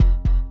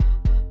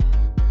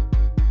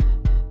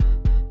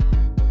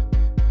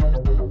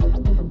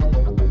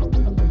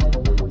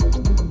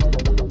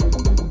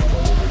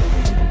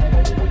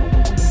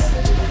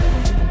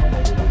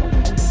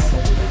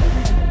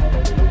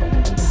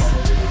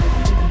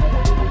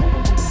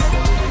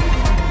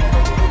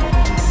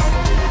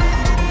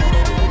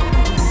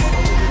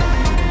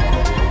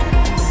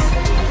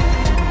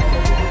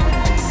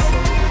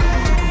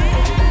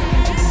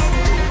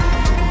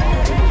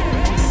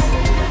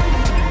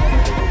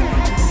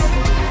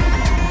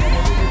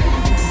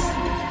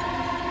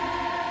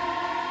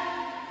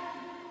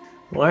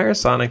Why are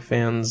Sonic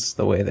fans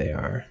the way they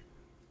are?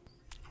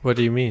 What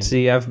do you mean? So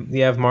you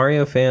have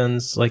Mario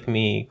fans like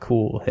me,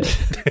 cool, hip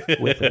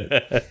with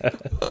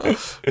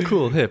it.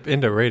 Cool, hip,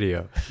 into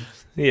radio.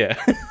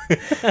 Yeah.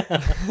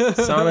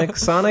 Sonic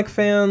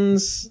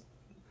fans,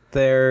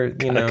 they're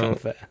Come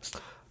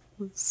fast.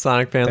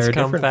 Sonic fans they're a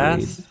come different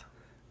fast. breed.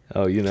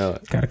 Oh, you know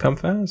it. Gotta come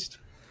fast.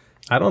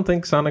 I don't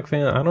think Sonic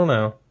I don't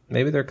know.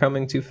 Maybe they're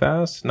coming too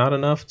fast, not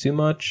enough, too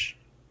much.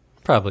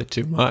 Probably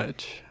too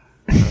much.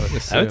 I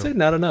would say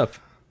not enough.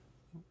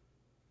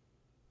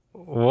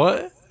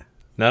 What?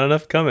 Not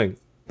enough coming.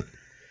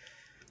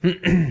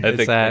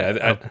 Is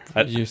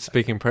that you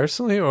speaking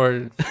personally,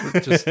 or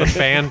just the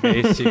fan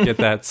base? You get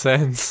that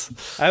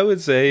sense. I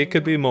would say it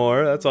could be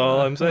more. That's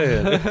all I'm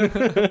saying.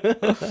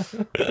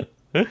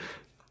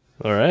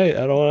 All right,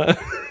 I don't want to.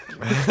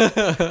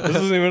 This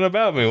isn't even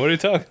about me. What are you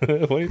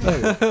talking? What are you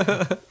talking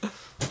about?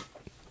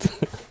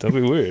 Don't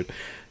be weird.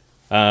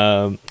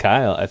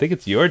 Kyle, I think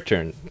it's your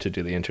turn to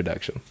do the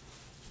introduction.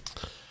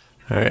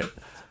 All right.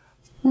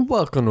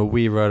 Welcome to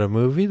We Write a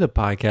Movie, the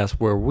podcast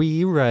where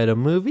we write a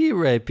movie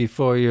right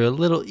before your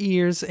little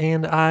ears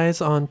and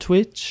eyes on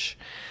Twitch.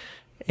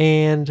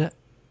 And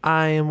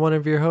I am one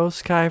of your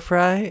hosts, Kai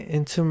Fry,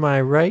 and to my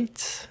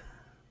right,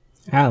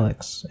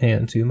 Alex,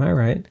 and to my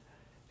right,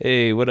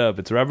 Hey, what up?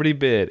 It's Robert E.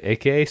 Bidd,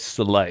 aka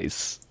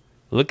Slice.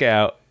 Look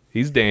out,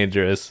 he's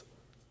dangerous.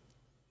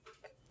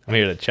 I'm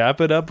here to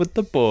chop it up with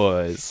the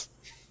boys.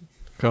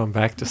 going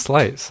back to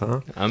Slice,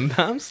 huh?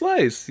 I'm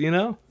Slice, you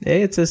know?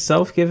 hey, it's a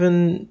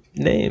self-given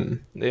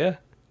name, Yeah.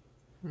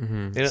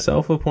 Mm-hmm. You know,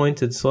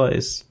 self-appointed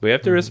Slice. we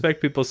have to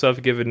respect people's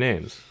self-given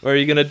names. Or are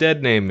you gonna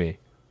dead name me?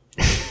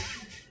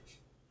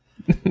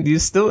 You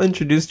still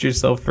introduced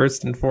yourself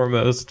first and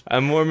foremost.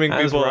 I'm warming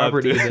As people up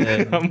Robert to E. Bidd.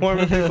 it. I'm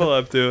warming people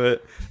up to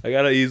it. I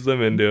gotta ease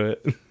them into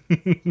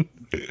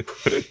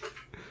it.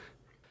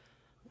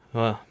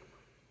 Well,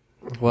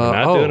 Well,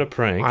 we're not doing a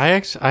prank.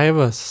 I have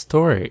a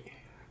story.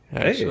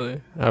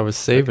 Actually, I was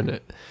saving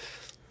it.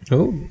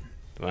 Oh,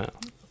 Wow.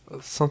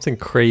 Something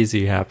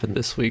crazy happened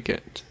this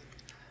weekend.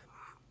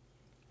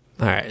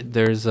 All right,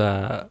 there's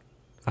a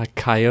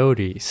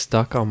coyote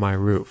stuck on my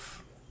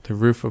roof, the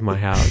roof of my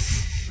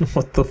house.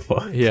 what the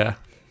fuck? Yeah,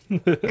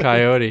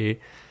 coyote.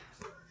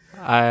 It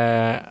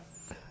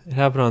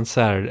happened on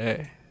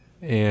Saturday,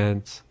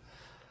 and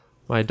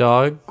my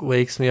dog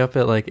wakes me up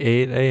at like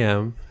 8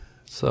 a.m.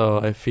 So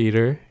I feed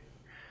her,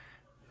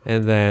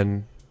 and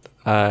then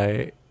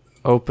I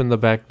open the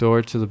back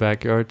door to the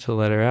backyard to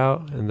let her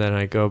out, and then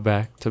I go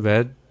back to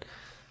bed,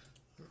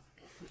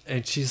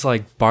 and she's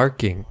like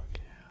barking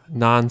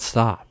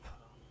nonstop,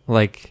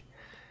 like.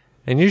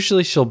 And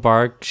usually she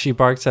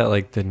barks at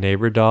like the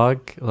neighbor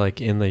dog,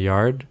 like in the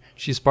yard.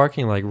 She's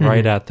barking like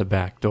right at the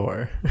back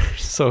door.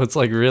 So it's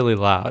like really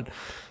loud.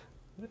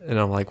 And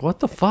I'm like, what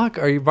the fuck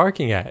are you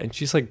barking at? And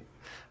she's like,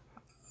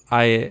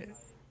 I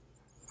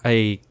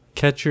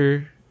catch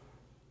her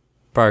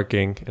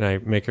barking and I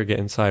make her get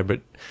inside. But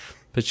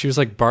she was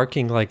like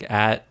barking like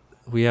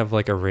we have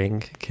like a Ring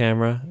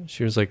camera.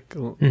 She was like,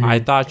 I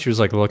thought she was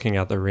like looking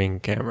at the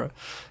Ring camera.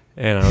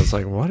 And I was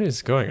like, what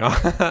is going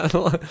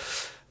on?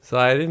 So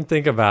I didn't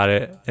think about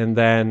it, and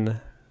then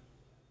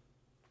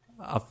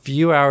a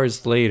few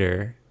hours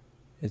later,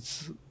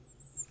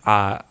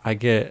 I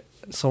get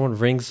someone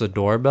rings the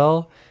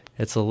doorbell.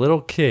 It's a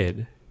little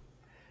kid,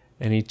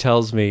 and he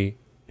tells me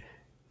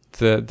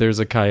that there's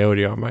a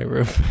coyote on my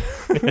roof,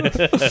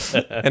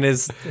 and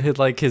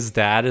his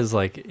dad is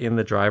like in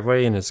the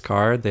driveway in his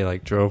car. They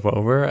like drove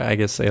over. I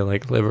guess they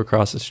like live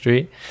across the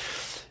street.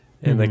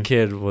 And the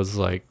kid was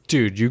like,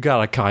 dude, you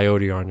got a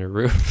coyote on your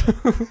roof.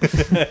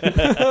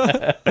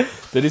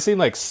 Did he seem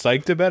like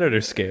psyched about it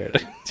or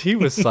scared? He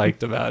was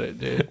psyched about it,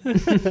 dude.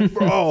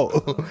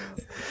 Bro.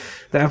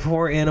 That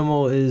poor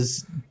animal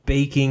is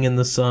baking in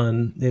the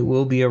sun. It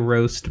will be a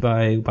roast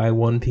by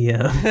 1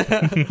 p.m.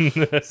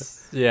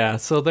 Yeah,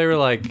 so they were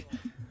like,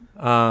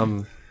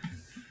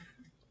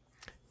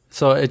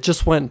 so it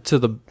just went to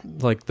the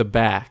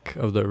back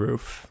of the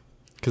roof.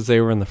 Because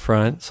they were in the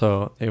front,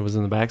 so it was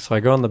in the back. So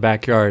I go in the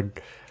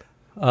backyard.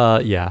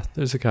 Yeah,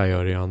 there's a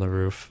coyote on the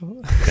roof.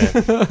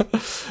 Okay.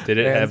 Did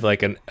it have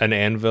like an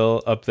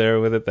anvil up there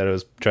with it that it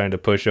was trying to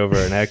push over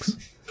an X?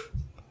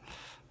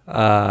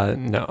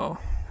 No.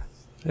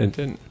 It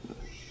didn't.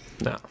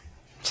 No.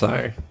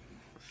 Sorry.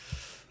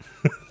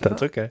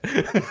 That's okay.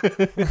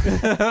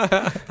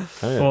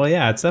 Well,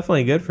 yeah, it's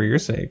definitely good for your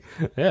sake.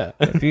 Yeah.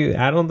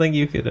 I don't think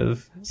you could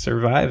have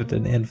survived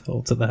an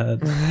anvil to the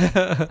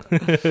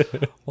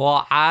head.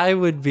 Well, I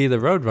would be the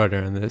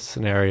Roadrunner in this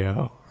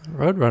scenario.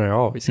 Roadrunner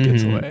always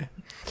gets away.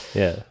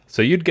 Yeah.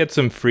 So you'd get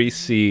some free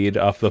seed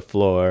off the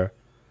floor,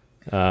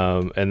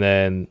 and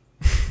then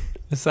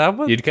Is that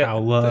what? you'd get. Cow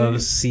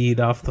loves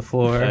seed off the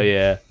floor. Oh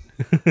yeah.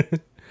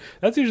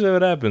 That's usually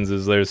what happens.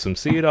 Is there's some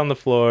seed on the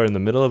floor in the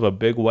middle of a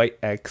big white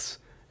X,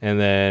 and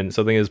then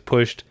something is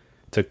pushed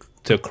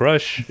to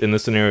crush in the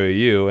scenario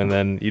you, and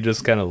then you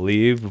just kind of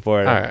leave before.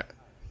 All right.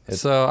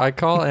 So I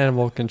call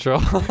animal control.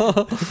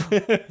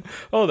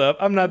 Hold up,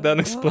 I'm not done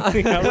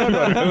explaining how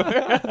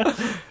Roadrunner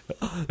works.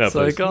 No,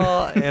 So I please.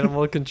 call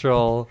animal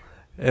control,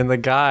 and the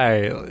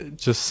guy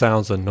just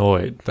sounds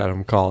annoyed that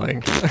I'm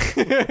calling.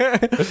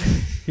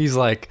 He's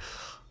like,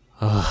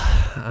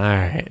 "Ugh, all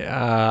right,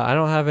 I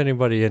don't have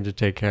anybody in to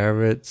take care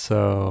of it,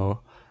 so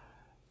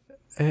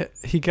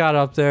he got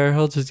up there.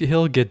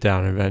 He'll get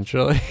down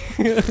eventually."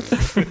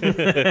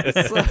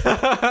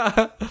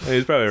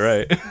 He's probably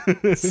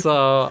right.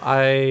 So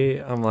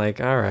I'm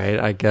like, all right,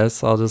 I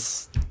guess I'll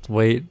just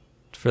wait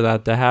for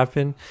that to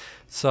happen.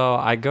 So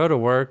I go to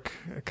work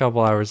a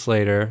couple hours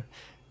later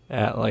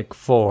at like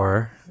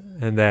 4,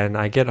 and then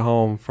I get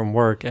home from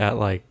work at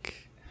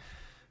like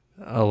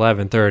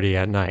 11:30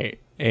 at night,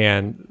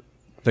 and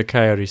the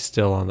coyote's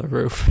still on the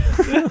roof.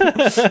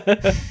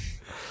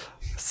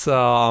 So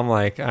I'm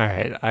like, all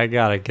right, I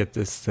gotta get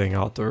this thing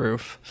out the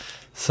roof.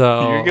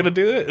 So You're gonna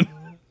do it?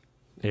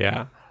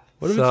 yeah.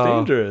 What if it's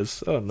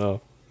dangerous? Oh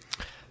no.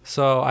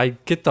 So I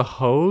get the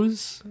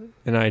hose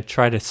and I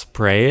try to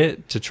spray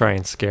it to try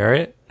and scare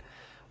it,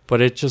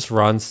 but it just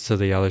runs to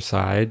the other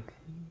side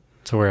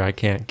to where I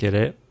can't get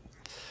it.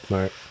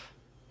 Smart.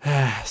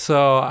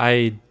 So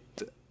I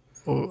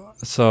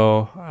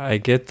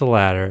get the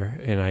ladder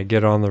and I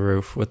get on the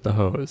roof with the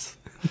hose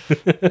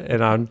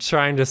and I'm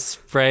trying to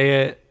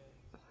spray it.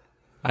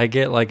 I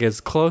get like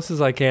as close as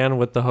I can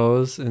with the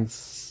hose and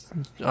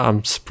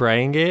I'm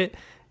spraying it.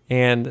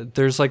 And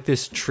there's like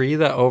this tree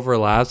that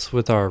overlaps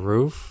with our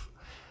roof.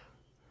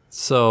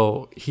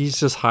 So he's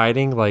just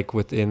hiding like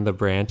within the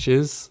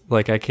branches.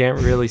 Like I can't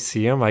really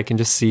see him. I can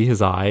just see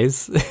his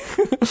eyes.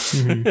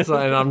 And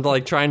I'm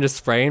like trying to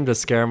spray him to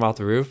scare him off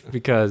the roof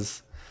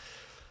because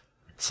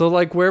so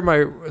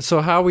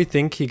how we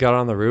think he got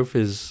on the roof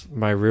is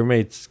my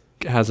roommate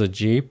has a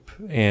Jeep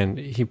and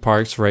he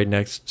parks right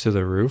next to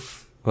the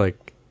roof,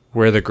 like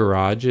where the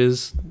garage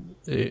is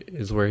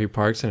where he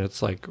parks, and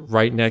it's like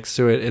right next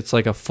to it. It's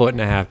like a 1.5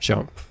 foot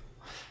jump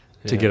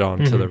to get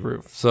onto the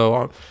roof.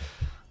 So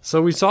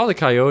we saw the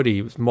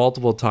coyote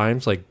multiple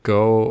times, like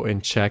go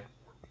and check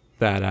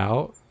that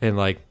out, and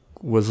like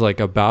was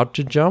like about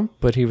to jump,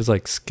 but he was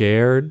like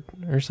scared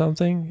or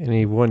something, and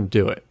he wouldn't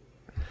do it.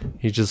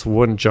 He just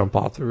wouldn't jump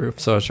off the roof.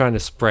 So I was trying to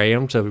spray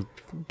him to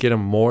get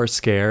him more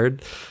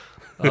scared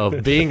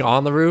of being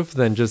on the roof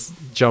than just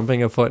jumping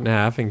 1.5 foot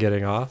and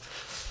getting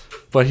off.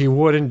 But he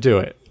wouldn't do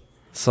it.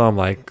 So I'm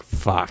like,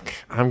 fuck,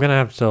 I'm going to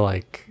have to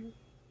like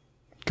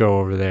go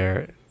over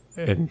there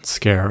and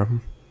scare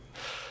him.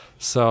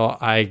 So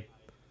I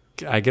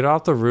get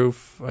off the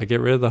roof, I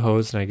get rid of the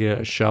hose, and I get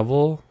a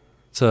shovel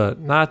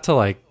I'm not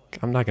going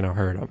to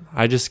hurt him.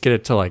 I just get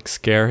it to like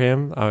scare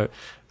him. I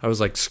was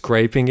like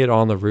scraping it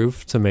on the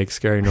roof to make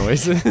scary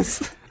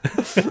noises.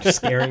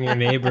 Scaring your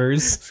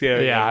neighbors.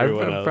 Scaring Yeah,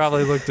 everyone I else.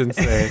 probably looked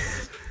insane.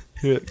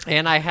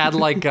 And I had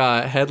like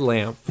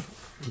headlamp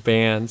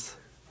bands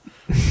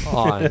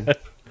on.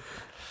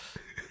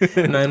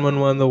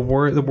 911, the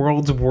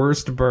world's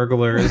worst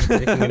burglar is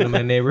breaking into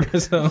my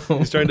neighbor's home.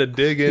 He's trying to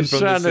dig in He's from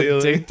the trying to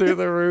ceiling. dig through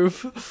the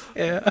roof.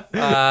 Yeah.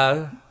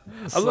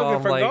 I'm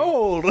looking for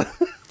gold.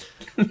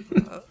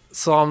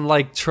 So I'm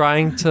like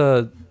trying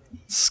to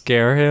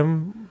scare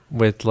him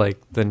with like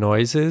the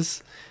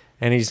noises,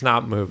 and he's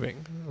not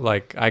moving.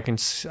 Like I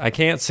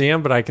can't see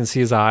him, but I can see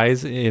his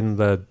eyes in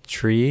the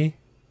tree.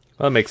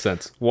 Well, that makes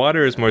sense.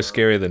 Water is more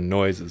scary than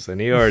noises, and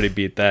he already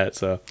beat that.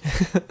 So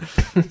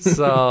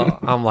So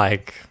I'm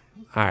like,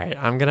 all right,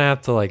 I'm gonna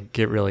have to like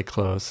get really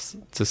close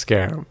to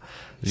scare him.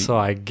 So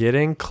I get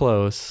in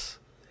close.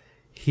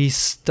 He's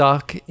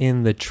stuck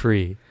in the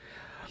tree.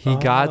 He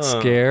got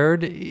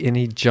scared and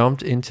he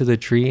jumped into the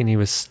tree and he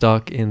was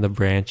stuck in the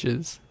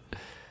branches.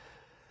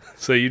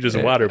 So you just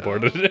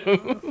waterboarded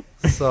him.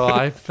 So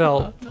I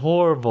felt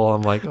horrible.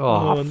 I'm like,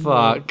 oh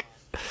fuck.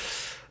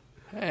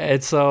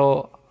 And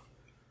so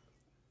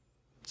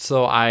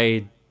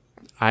I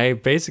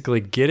basically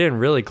get in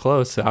really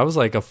close. I was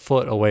like a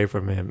foot away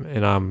from him,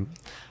 and I'm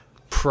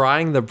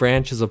prying the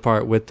branches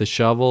apart with the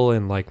shovel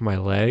and like my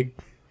leg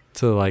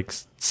to like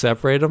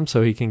separate them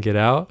so he can get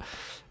out.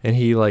 And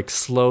he like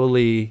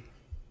slowly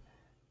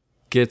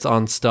gets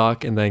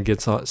unstuck and then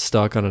gets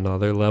stuck on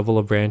another level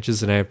of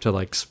branches, and I have to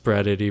like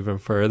spread it even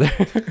further.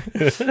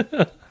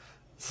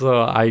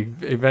 So I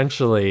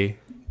eventually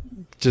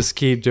just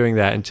keep doing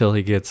that until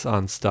he gets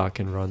unstuck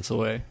and runs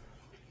away.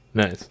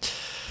 Nice.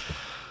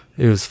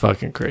 It was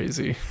fucking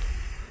crazy.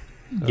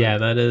 Yeah,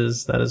 that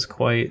is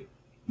quite.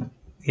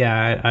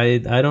 Yeah, I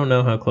don't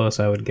know how close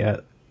I would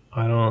get.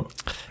 I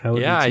would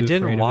be I too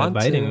didn't afraid of it want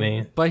biting to,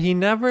 me. but he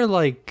never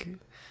like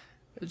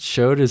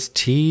showed his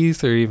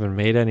teeth or even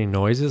made any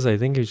noises. I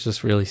think he was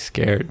just really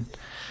scared.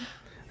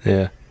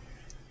 Yeah.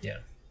 Yeah.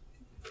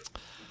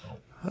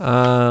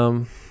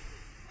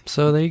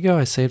 So there you go.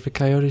 I saved a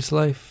coyote's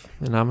life,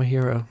 and I'm a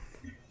hero.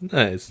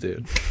 Nice,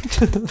 dude.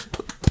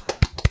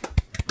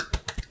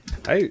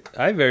 I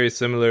very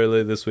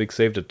similarly this week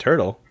saved a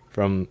turtle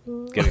from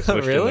getting swished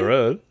in Really? the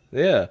road.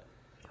 Yeah.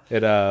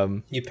 It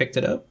You picked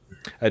it up?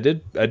 I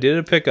did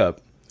a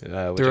pickup. Which Threw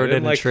I it didn't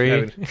in a like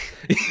tree.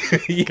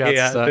 Yeah,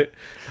 Got stuck.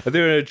 I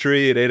threw it in a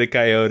tree. It ate a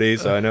coyote,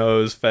 so I know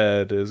it was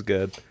fed. It was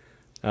good.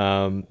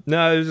 No,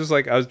 it was just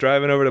like I was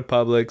driving over to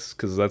Publix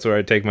because that's where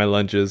I take my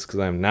lunches because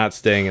I'm not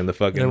staying in the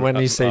fucking. And when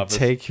you say office.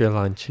 take your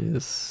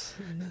lunches,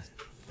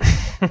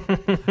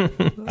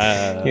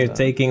 You're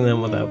taking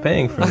them without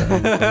paying for them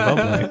in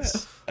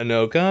Publix.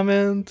 No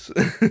comment.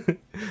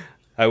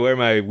 I wear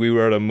my "We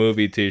Wrote a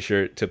Movie"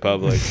 T-shirt to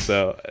Publix,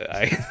 so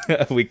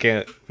we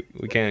can't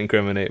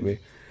incriminate me.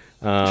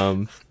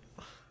 So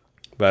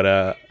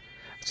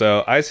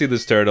I see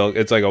this turtle.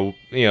 It's like a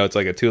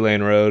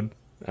 2-lane road.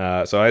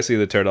 So I see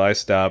the turtle. I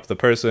stop. The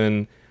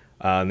person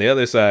on the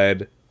other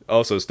side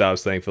also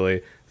stops.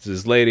 Thankfully, it's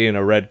this lady in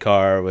a red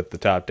car with the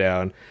top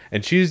down,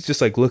 and she's just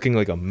like looking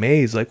like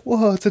amazed, like,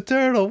 "Whoa, it's a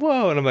turtle!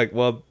 Whoa!" And I'm like,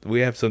 "Well, we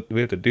have to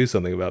do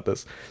something about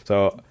this."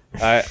 So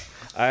I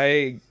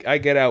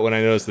get out when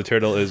I notice the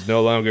turtle is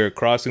no longer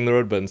crossing the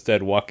road, but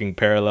instead walking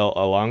parallel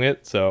along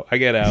it. So I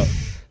get out,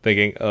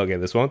 thinking, "Okay,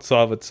 this won't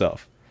solve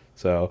itself."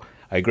 So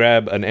I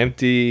grab an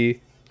empty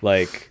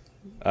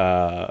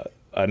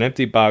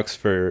box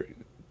for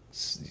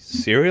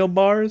cereal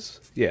bars.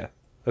 Yeah,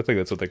 I think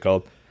that's what they're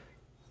called.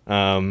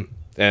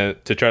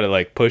 And to try to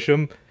like push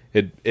him,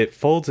 it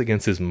folds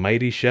against his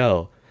mighty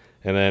shell,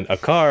 and then a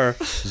car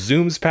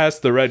zooms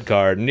past the red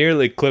car,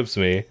 nearly clips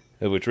me.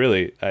 Which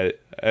really, I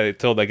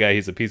told that guy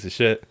he's a piece of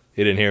shit.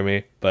 He didn't hear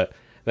me, but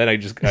then I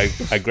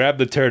grab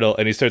the turtle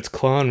and he starts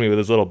clawing me with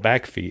his little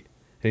back feet,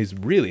 and he's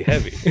really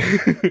heavy.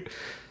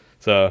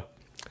 So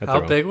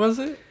how big was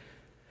it?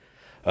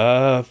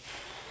 About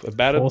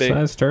a big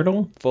Full-size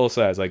turtle? full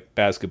size, like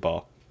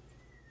basketball.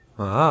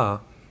 Ah,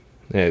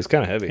 Yeah, it's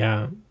kind of heavy.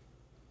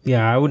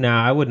 Yeah,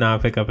 I would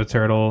not pick up a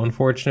turtle.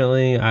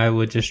 Unfortunately, I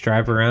would just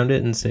drive around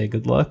it and say,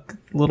 "Good luck,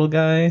 little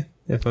guy,"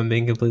 if I'm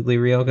being completely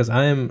real, because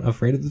I am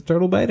afraid of the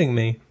turtle biting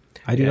me.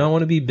 I do not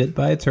want to be bit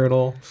by a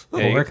turtle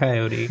or a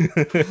coyote.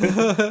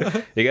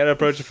 You gotta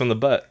approach it from the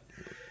butt.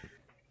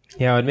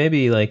 Yeah, I would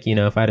maybe, like,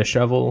 if I had a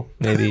shovel,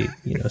 maybe,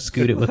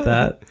 scoot it with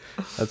that.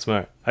 That's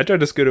smart. I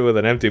tried to scoot it with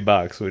an empty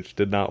box, which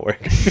did not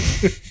work.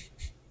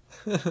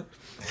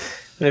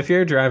 And if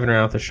you're driving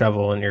around with a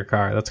shovel in your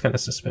car, that's kind of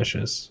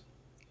suspicious.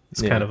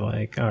 It's kind of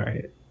like, all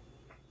right,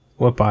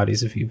 what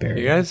bodies have you buried?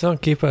 you guys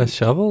don't keep a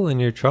shovel in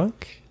your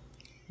trunk?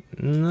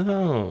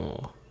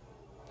 No.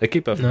 They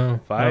keep a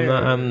fire.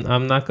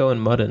 I'm not going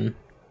mudding.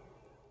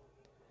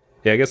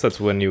 Yeah, I guess that's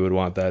when you would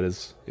want that,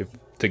 is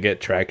to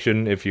get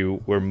traction if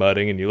you were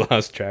mudding and you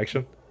lost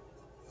traction.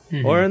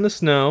 Mm-hmm. Or in the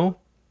snow.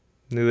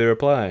 Neither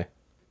apply.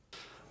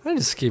 I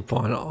just keep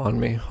one on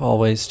me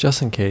always,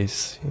 just in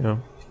case,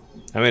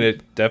 I mean,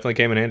 it definitely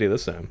came in handy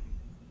this time.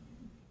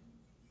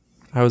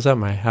 I was at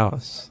my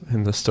house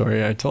in the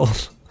story I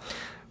told.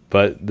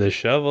 But the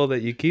shovel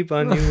that you keep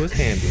on you was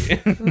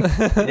handy.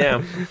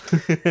 Yeah.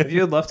 If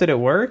you had left it at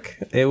work,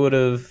 it would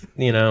have,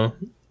 not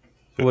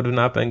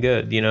been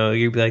good.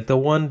 You'd be like, the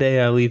one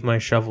day I leave my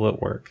shovel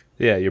at work.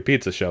 Yeah, your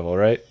pizza shovel,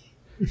 right?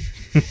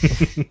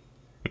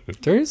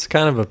 There is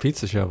kind of a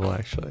pizza shovel,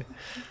 actually.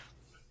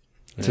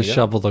 To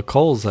shovel the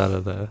coals out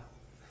of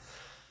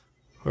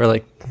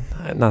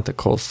not the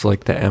coals,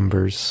 like the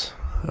embers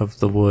of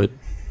the wood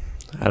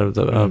out of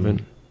the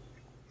oven.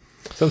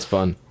 Sounds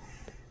fun.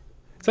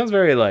 It sounds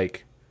very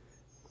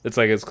it's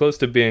like as close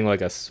to being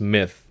like a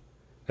smith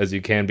as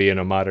you can be in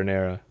a modern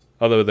era.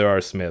 Although there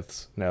are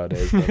smiths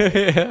nowadays.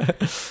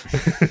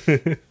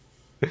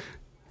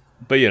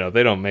 But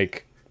they don't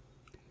make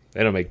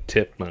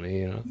tip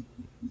money,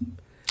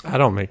 I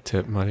don't make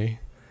tip money.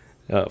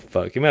 Oh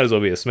fuck. You might as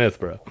well be a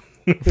smith, bro.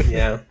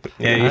 Yeah.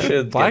 Yeah, you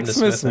should.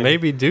 Blacksmiths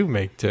maybe do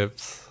make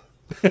tips.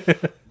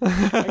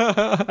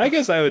 I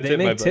guess I would They tip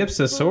my make tips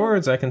of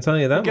swords, I can tell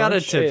you that You gotta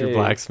much. tip your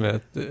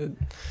blacksmith, dude.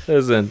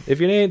 Listen, if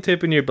you ain't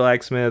tipping your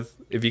blacksmith,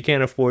 if you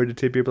can't afford to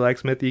tip your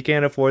blacksmith, you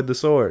can't afford the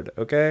sword,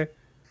 okay?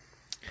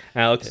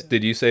 Alex,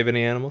 did you save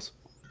any animals?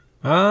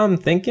 I'm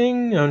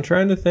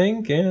trying to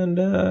think, and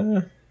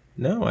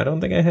no, I don't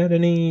think I had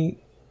any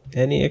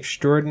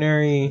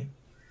extraordinary.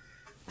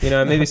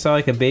 I maybe saw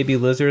like a baby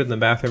lizard in the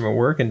bathroom at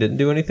work and didn't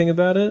do anything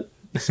about it,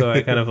 so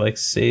I kind of like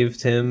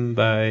saved him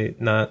by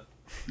not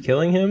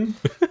killing him.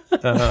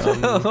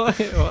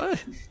 Wait,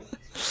 what?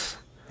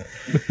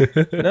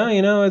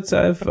 No, it's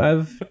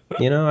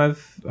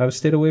I've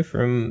stayed away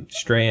from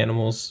stray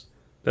animals.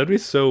 That'd be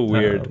so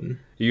weird.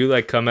 You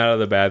like come out of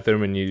the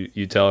bathroom and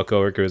you tell a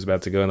coworker who's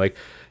about to go and like,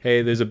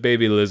 hey, there's a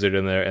baby lizard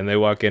in there, and they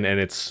walk in and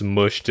it's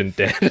smushed and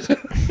dead.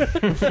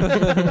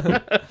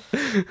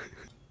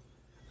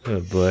 Oh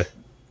boy.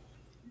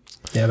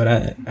 Yeah,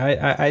 but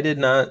I did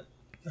not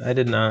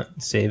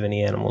save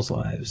any animals'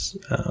 lives.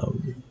 All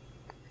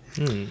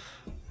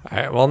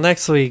right, well,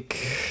 next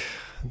week,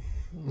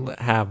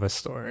 have a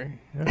story.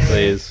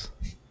 Please.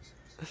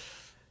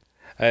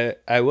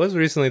 I was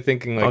recently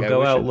thinking like I'll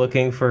go out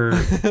looking for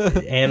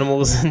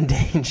animals in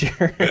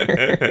danger.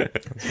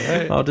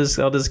 Right. I'll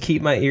just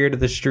keep my ear to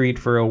the street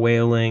for a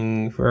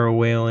wailing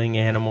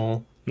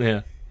animal.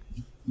 Yeah.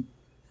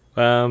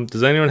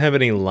 Does anyone have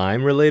any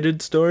Lyme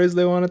related stories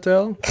they want to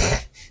tell?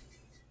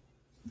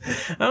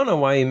 I don't know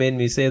why you made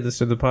me say this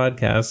to the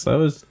podcast. I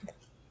was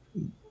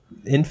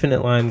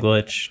infinite Lyme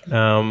glitch.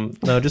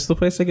 No, just the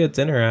place I get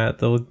dinner at.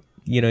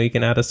 you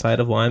can add a side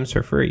of limes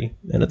for free,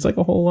 and it's like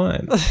a whole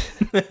lime.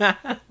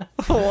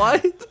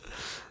 What?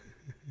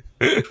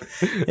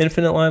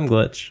 Infinite lime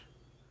glitch.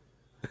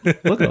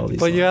 Look at all these.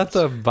 But you have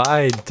limes. to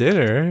buy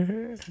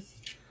dinner.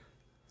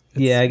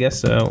 Yeah, I guess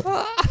so.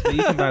 But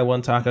you can buy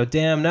one taco.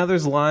 Damn, now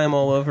there's lime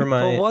all over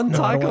my. But one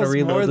No, I don't wanna taco's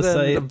reload more the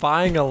than site.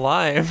 buying a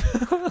lime.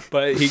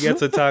 But he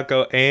gets a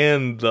taco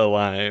and the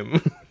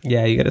lime.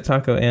 Yeah, you get a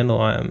taco and a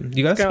lime.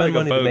 You gotta It's kinda spend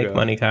like a money to make BOGO.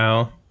 money,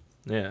 Kyle.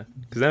 Yeah,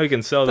 because now we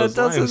can sell That those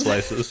lime doesn't-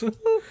 slices.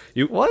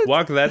 You What?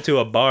 walk that to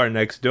a bar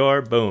next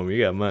door, boom,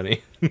 you got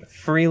money.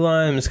 Free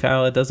limes,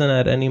 Kyle. It doesn't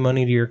add any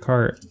money to your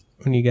cart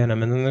when you get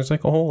them, and then there's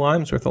like a whole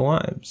lime's worth of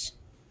limes.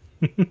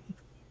 It's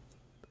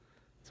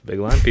a big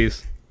lime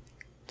piece.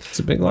 It's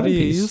a big What lime do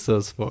you piece. use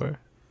those for?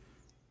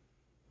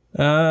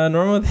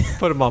 Normally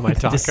Put them on my they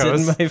just sit in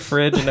tacos. my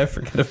fridge and I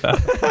forget about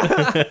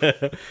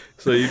it.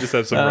 So you just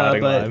have some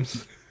rotting but-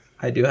 limes.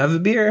 I do have a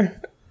beer.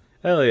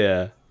 Hell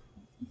yeah.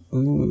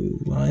 Ooh,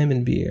 lime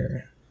and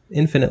beer.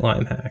 Infinite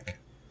lime hack.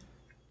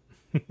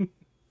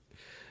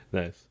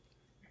 Nice.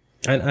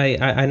 And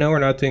I know we're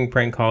not doing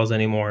prank calls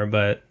anymore,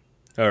 but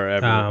Or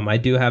ever. I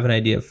do have an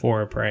idea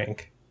for a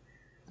prank.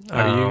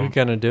 Are you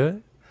gonna do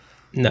it?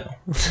 No.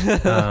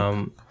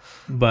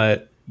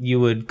 But you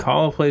would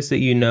call a place that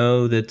you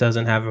know that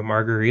doesn't have a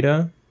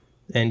margarita,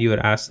 and you would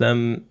ask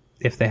them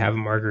if they have a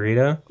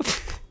margarita.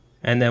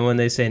 And then when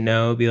they say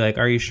no, be like,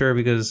 are you sure?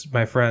 Because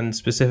my friend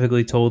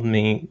specifically told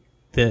me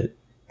that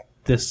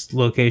this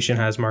location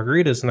has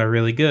margaritas and they're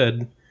really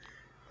good.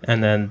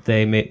 And then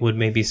they would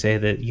maybe say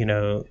that,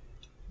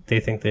 they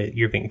think that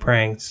you're being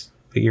pranked,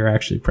 but you're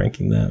actually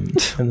pranking them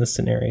in this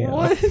scenario.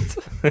 What?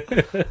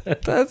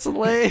 That's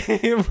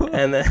lame.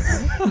 And then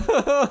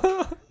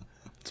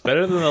It's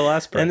better than the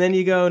last prank. and then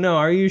you go, no,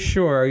 are you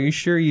sure? Are you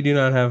sure you do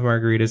not have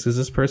margaritas? Because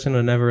this person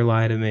would never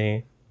lie to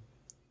me.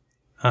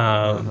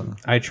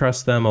 I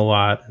trust them a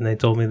lot, and they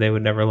told me they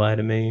would never lie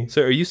to me.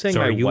 So are you saying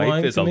So are my you wife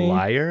lying is to a me?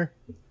 liar?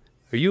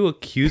 Are you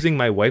accusing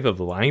my wife of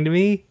lying to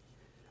me?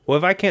 Well,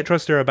 if I can't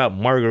trust her about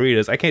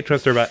margaritas, I can't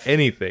trust her about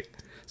anything.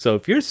 So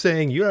if you're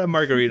saying you have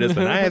margaritas,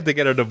 then I have to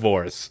get a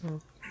divorce.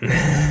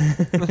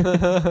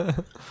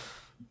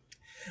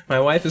 My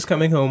wife is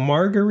coming home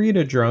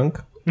margarita drunk.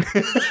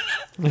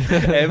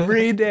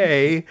 Every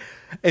day,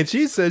 and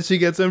she says she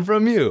gets them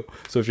from you.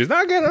 So if she's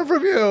not getting them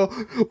from you,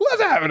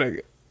 what's happening?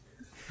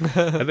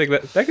 I think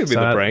that could be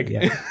the prank.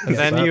 Yeah. And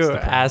then That's you the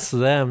prank. ask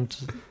them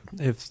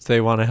if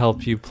they want to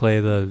help you play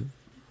the,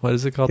 what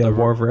is it called? The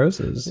War of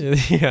Roses.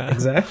 Yeah.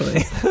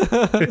 Exactly.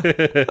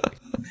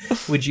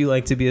 Would you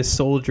like to be a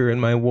soldier in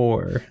my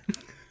war?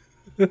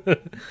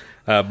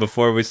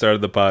 Before we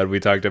started the pod, we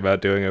talked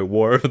about doing a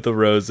War of the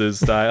Roses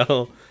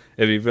style.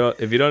 If you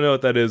don't know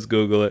what that is,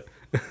 Google it.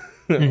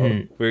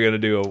 We're gonna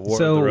do a War of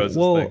the Roses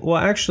thing. well,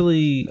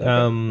 actually,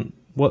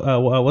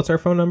 what's our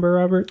phone number,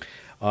 Robert?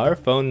 Our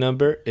phone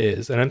number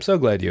is, and I'm so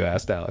glad you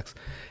asked, Alex,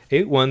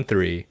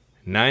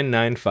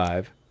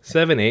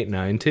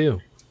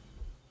 813-995-7892.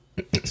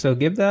 So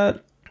give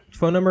that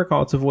phone number a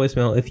call to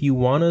voicemail if you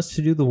want us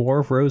to do the War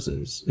of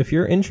Roses. If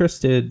you're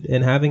interested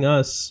in having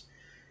us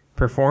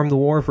perform the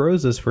War of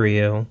Roses for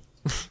you,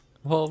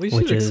 Well, we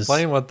which should is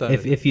explain what that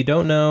is. if you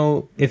don't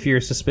know, if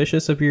you're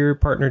suspicious of your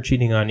partner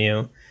cheating on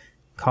you,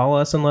 call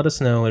us and let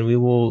us know, and we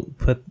will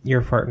put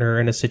your partner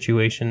in a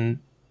situation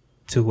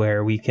to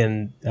where we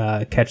can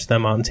catch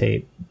them on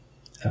tape,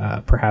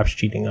 perhaps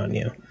cheating on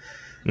you.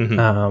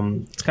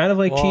 It's kind of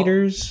like Well,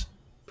 cheaters.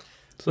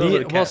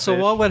 So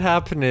what would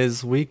happen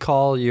is we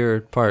call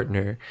your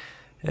partner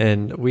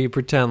and we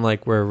pretend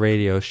like we're a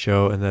radio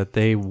show and that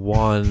they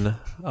won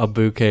a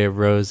bouquet of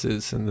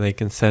roses and they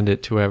can send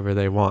it to whoever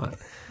they want.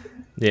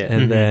 Yeah.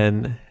 And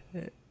then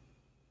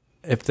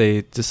if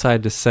they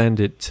decide to send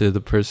it to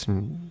the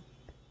person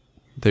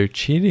they're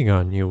cheating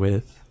on you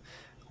with,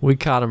 we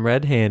caught them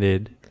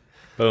red-handed.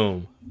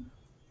 Boom.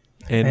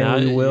 And now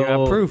we you will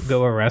got proof.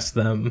 go arrest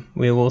them.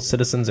 We will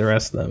citizens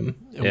arrest them.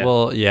 Yeah.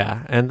 Well,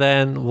 yeah. And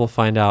then we'll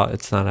find out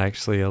it's not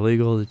actually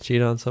illegal to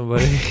cheat on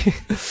somebody.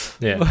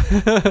 Yeah.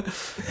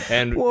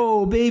 And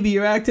Whoa, baby,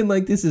 you're acting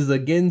like this is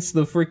against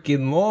the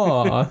freaking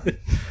law.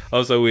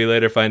 also, we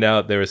later find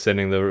out they were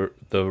sending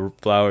the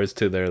flowers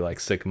to their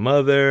sick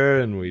mother,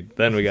 and we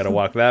got to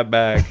walk that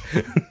back.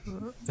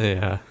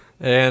 Yeah.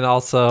 And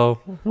also,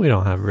 we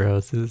don't have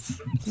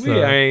roses. We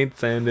So. ain't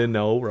sending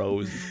no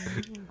roses.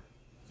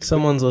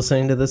 Someone's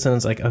listening to this and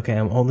it's like, okay,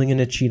 I'm only going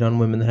to cheat on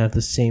women that have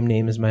the same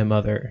name as my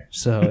mother.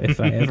 So if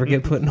I ever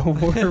get put in a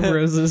War of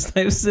Roses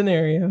type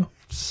scenario.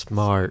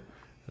 Smart.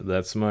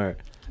 That's smart.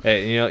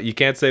 Hey, you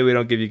can't say we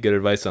don't give you good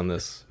advice on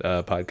this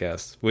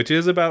podcast, which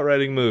is about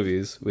writing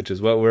movies, which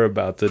is what we're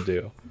about to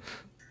do.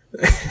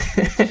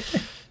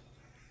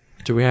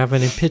 Do we have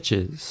any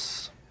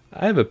pitches?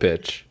 I have a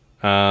pitch.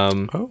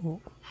 Oh.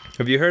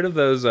 Have you heard of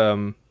those? I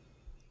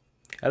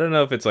don't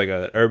know if it's like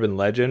an urban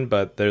legend,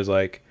 but there's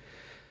I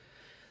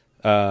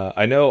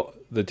know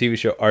the TV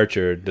show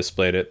Archer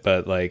displayed it,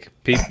 but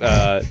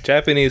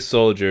Japanese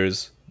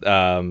soldiers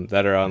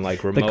that are on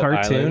remote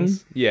cartoon?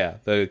 islands. Yeah,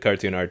 the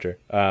cartoon Archer.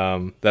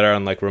 That are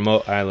on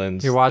remote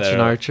islands. You're watching that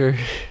are- Archer?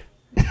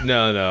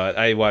 No,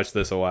 I watched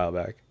this a while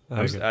back.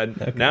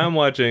 Okay. Now I'm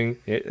watching.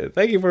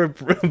 Thank you for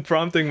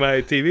prompting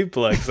my TV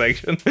plug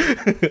section.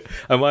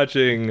 I'm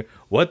watching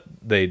what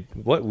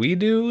we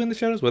do in the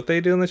shadows. What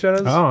they do in the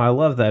shadows. Oh, I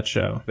love that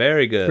show.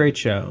 Very good. Great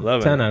show.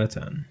 Love 10 it. out of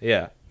 10.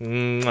 Yeah.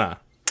 Mwah.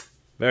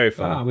 Very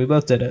fun. Wow, we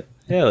both did it.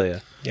 Hell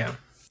yeah.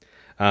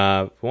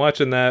 Yeah.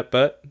 Watching that,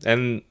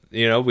 and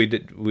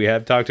we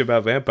have talked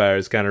about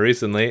vampires kind of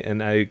recently,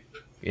 and I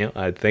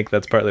think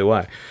that's partly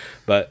why.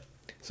 But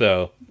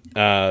so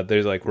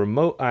there's like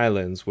remote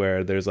islands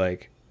where there's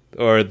like,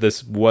 or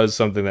this was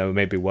something that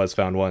maybe was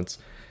found once.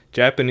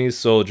 Japanese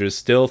soldiers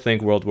still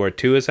think World War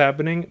II is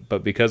happening,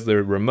 but because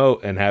they're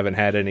remote and haven't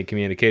had any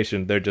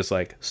communication, they're just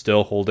like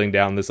still holding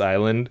down this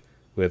island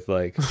with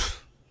like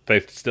they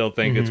still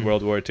think it's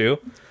World War II.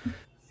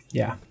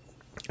 Yeah.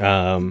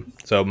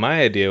 So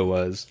my idea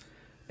was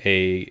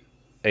a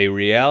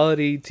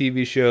reality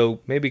TV show,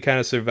 maybe kind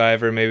of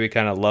Survivor, maybe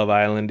kind of Love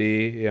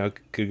Island-y,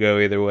 could go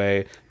either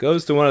way.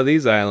 Goes to one of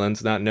these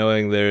islands, not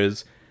knowing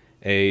there's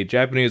a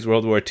Japanese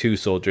World War II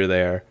soldier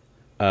there.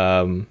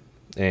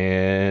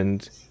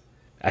 And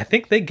I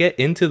think they get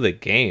into the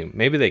game.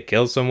 Maybe they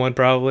kill someone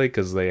probably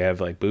because they have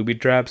like booby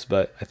traps,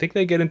 but I think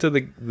they get into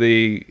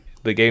the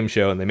game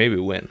show and they maybe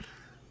win.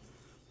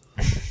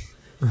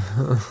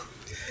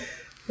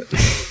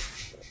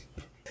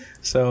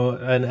 So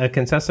a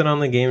contestant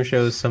on the game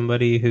show is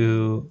somebody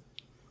who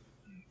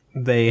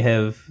they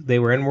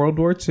were in World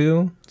War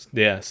II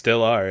Yeah,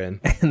 still are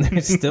in. and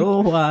they're still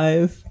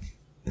alive,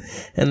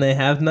 and they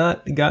have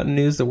not gotten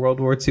news that World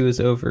War II is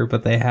over,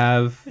 but they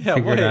have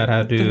figured out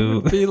how They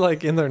to. would be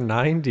like in their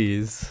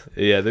 90s.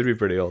 Yeah, they'd be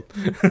pretty old.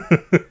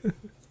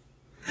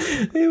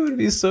 They would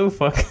be so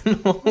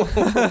fucking old.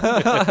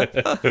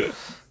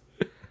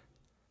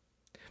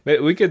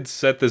 We could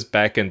set this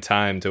back in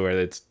time to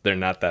where they're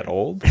not that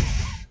old.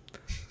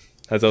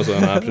 That's also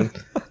an option.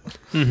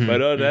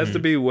 But it has to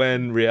be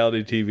when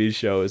reality TV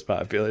show is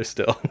popular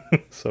still.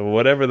 So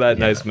whatever that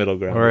nice middle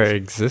ground Or is.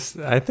 exists.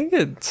 I think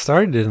it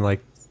started in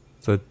like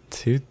the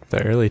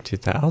early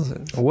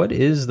 2000s. What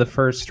is the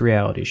first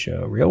reality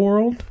show? Real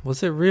World?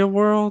 Was it Real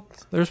World?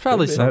 There's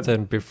probably Could be.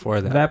 something before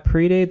that. That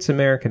predates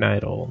American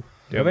Idol.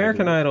 Yeah,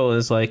 American maybe. Idol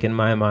is like, in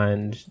my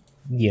mind,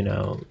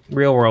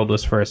 Real World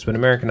was first, but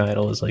American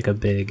Idol is like a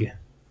big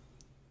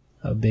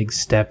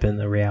step in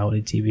the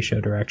reality TV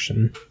show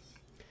direction.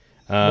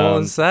 Well,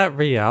 is that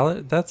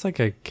reality? That's like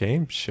a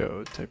game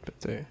show type of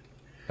thing.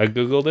 I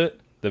googled it.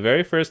 The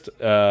very first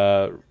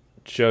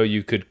show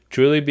you could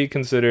truly be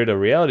considered a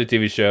reality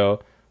TV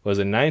show was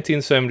in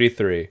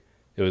 1973.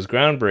 It was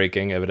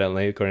groundbreaking,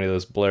 evidently, according to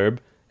this blurb,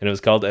 and it was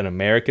called An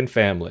American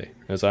Family.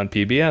 It was on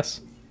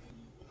PBS.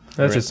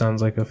 That just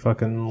sounds like a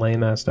fucking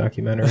lame-ass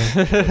documentary.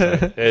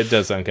 It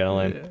does sound kind of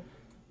lame.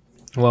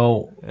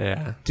 Well,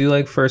 Yeah. do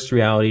like first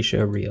reality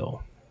show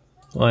real.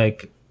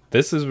 Like,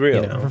 This is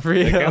real.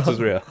 Real. It counts as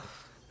real.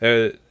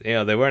 They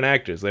weren't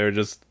actors. They were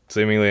just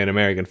seemingly an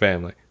American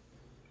family.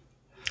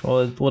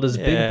 well, does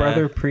Big Yeah.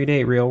 Brother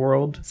predate Real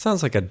World?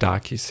 Sounds like a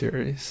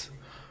docuseries.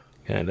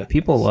 Kind of.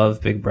 People love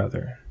Big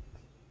Brother.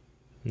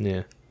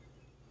 Yeah.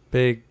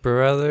 Big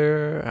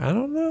Brother. I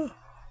don't know.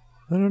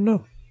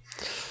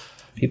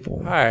 People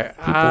All right.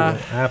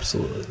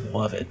 absolutely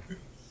love it.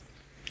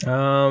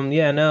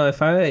 Yeah, no,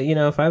 if I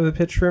have a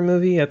pitch for a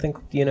movie, I think,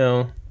 we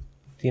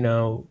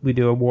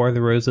do a War of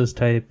the Roses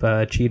type,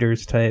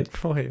 Cheaters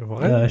type Wait,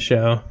 what?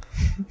 show.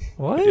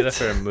 What? Do that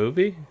for a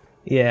movie?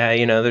 Yeah,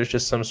 there's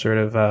just some sort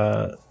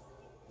of,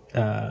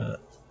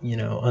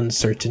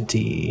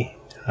 uncertainty,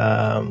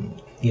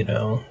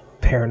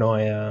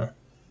 paranoia.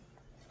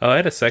 Oh, I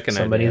had a second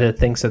Somebody idea. that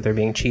thinks that they're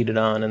being cheated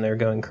on and they're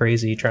going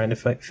crazy trying to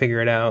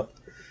figure it out.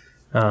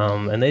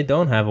 And they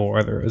don't have a War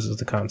of the Roses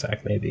to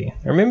contact, maybe.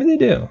 Or maybe they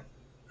do.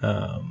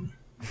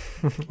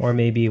 Or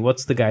maybe,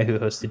 what's the guy who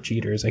hosted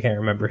Cheaters? I can't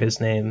remember his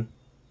name.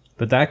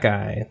 But that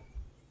guy,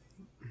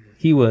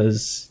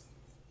 that's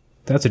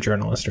a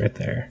journalist right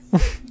there.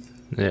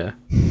 Yeah.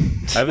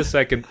 I have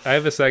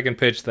a second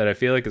pitch that I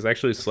feel like is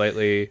actually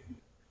slightly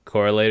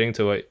correlating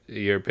to what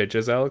your pitch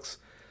is, Alex.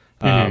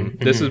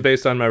 This is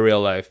based on my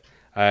real life.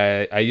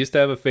 I used to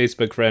have a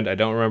Facebook friend. I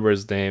don't remember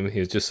his name. He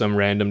was just some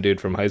random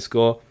dude from high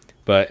school.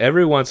 But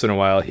every once in a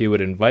while, he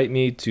would invite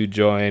me to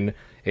join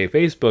a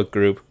Facebook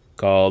group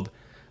called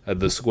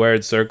The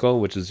Squared Circle,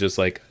 which is just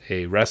like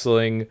a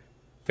wrestling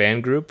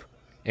fan group.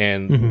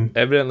 And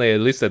evidently,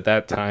 at least at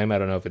that time, I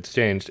don't know if it's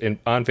changed.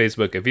 On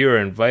Facebook, if you were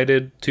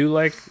invited to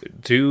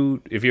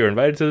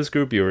this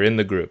group, you were in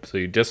the group. So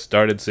you just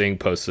started seeing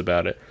posts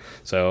about it.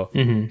 So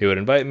he would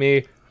invite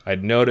me.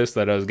 I'd notice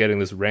that I was getting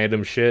this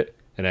random shit,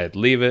 and I'd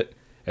leave it.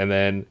 And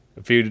then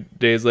a few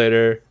days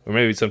later, or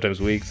maybe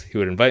sometimes weeks, he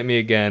would invite me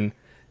again.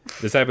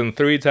 This happened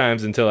 3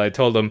 times until I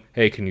told him,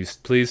 "Hey, can you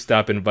please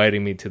stop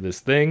inviting me to this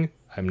thing?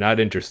 I'm not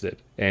interested."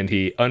 And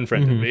he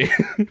unfriended me.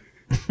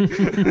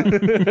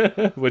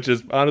 Which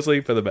is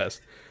honestly for the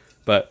best.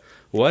 But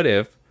what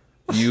if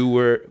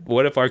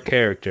our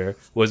character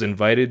was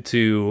invited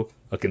to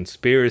a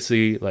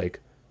conspiracy like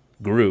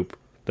group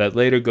that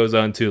later goes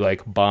on to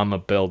like bomb a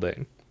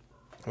building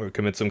or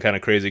commit some kind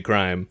of crazy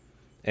crime,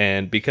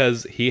 And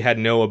because he had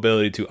no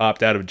ability to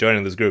opt out of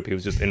joining this group, he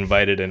was just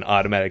invited and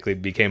automatically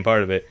became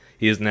part of it.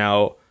 He is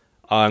now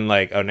on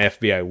like an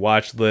FBI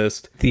watch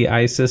list. The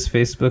ISIS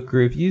Facebook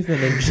group. You've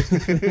been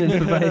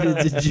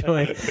invited to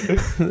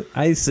join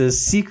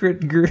ISIS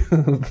secret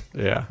group.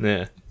 Yeah.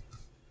 Yeah.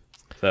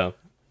 So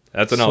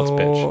that's an alt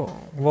pitch.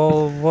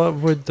 Well, what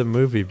would the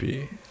movie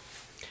be?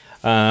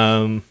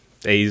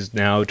 He's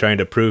now trying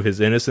to prove his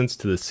innocence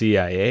to the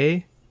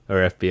CIA or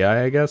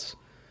FBI, I guess,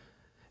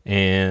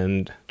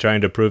 and trying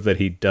to prove that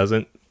he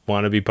doesn't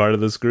want to be part of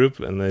this group.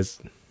 And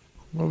this,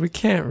 Well, we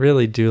can't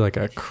really do like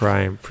a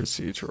crime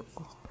procedural.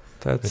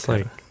 That's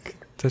Okay.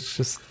 that's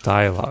just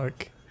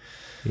dialogue.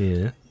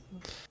 yeah.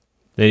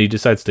 Then he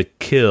decides to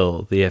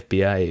kill the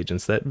FBI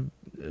agents that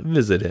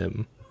visit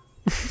him.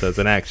 So it's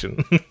an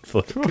action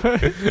flick.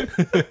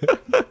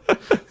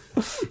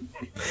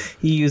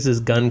 He uses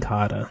gun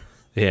kata,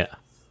 Yeah.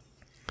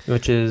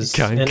 which is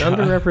Gun an kata.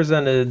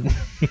 underrepresented,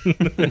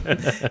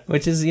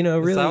 which is, you know,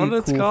 a Is that really what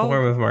it's cool called?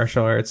 form of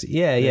martial arts.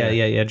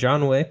 Yeah.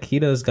 John Wick, he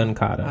does gun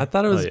kata. I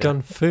thought it was yeah.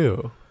 gun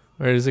fu.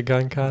 Or is it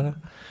gun kata?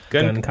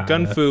 Gun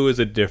Gun kata. fu is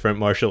a different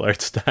martial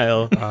arts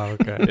style, Oh,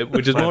 okay.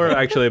 which is more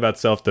actually about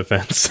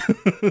self-defense.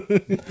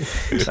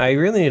 I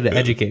really need to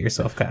educate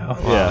yourself, Kyle.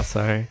 Yeah. Oh,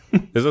 sorry.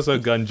 There's also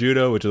gun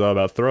judo, which is all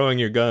about throwing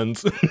your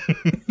guns.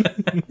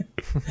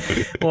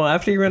 Well,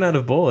 after you run out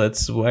of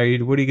bullets, what are you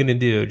going to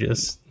do?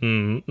 Just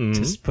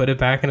put it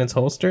back in its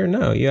holster?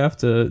 No, you have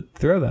to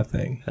throw that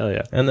thing. Hell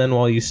yeah. And then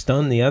while you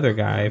stun the other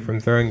guy from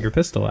throwing your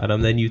pistol at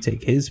him, then you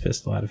take his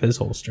pistol out of his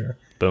holster.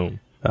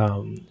 Boom.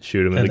 Um,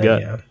 Shoot him in and the then,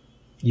 gut. yeah,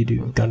 you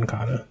do gun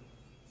kata.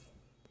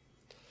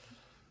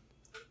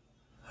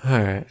 All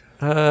right.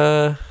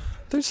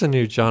 There's a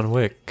new John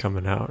Wick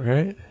coming out,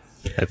 right?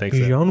 I think so.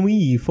 Jean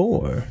Louis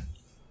 4.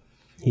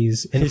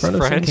 He's in He's front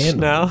of French some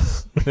now.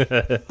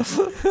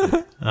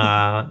 candles.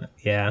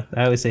 Yeah,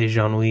 I always say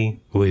Jean Louis.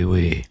 Oui,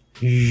 oui.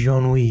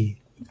 Jean Louis.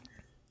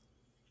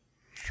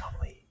 Jean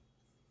Louis.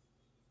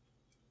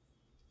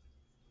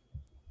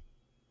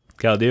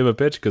 Cal, do you have a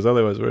pitch? Because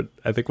otherwise,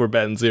 I think we're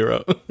batting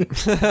zero.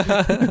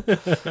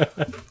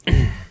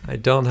 I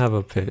don't have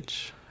a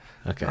pitch.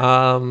 Okay.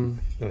 Let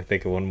Let me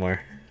think of one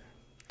more.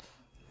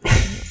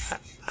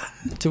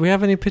 Do we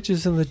have any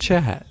pitches in the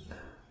chat?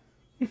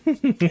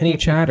 Any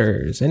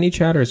chatters? Any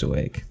chatters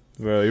awake?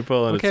 Bro, you're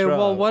pulling Okay, it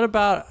strong.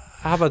 well,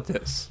 how about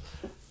this?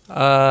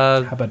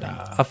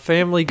 Habada. A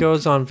family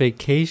goes on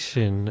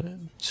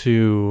vacation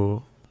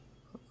to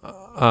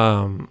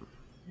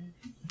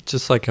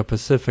just like a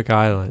Pacific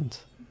island,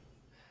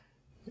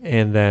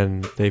 and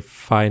then they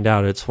find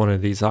out it's one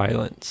of these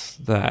islands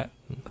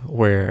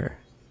where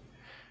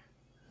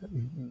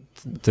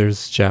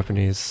there's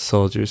Japanese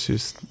soldiers who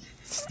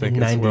think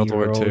it's World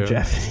War 90-year-old II.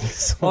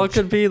 Japanese. Well, it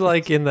could be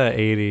like in the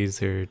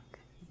 80s or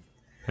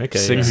Okay.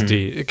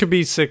 60s. It could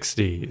be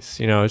 60s.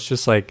 You know, it's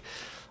just like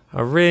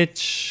a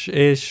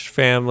rich-ish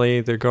family.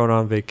 They're going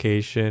on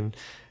vacation.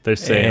 They're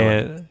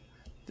sailing.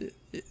 And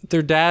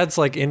their dad's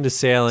like into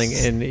sailing,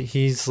 and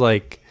he's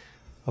like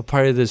a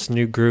part of this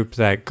new group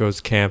that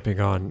goes camping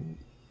on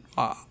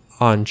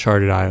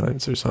uncharted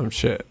islands or some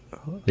shit.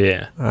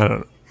 Yeah. I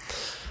don't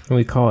know.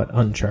 We call it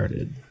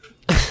Uncharted.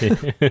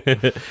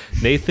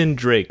 Nathan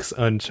Drake's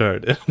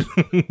Uncharted.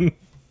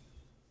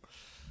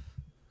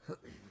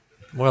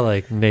 More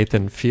like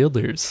Nathan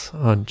Fielder's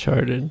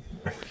Uncharted.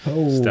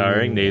 Oh.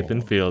 Starring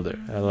Nathan Fielder.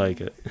 I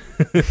like it.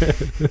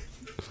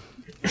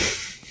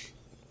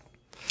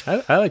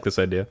 I like this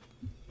idea.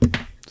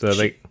 So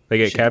they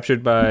get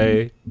captured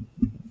by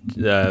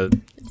And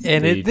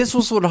this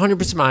was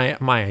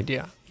 100% my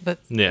idea. But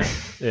yeah.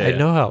 I had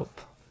no help.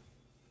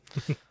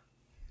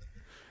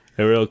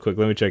 Hey, real quick,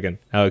 let me check in.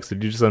 Alex,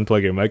 did you just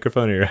unplug your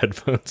microphone or your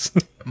headphones?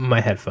 My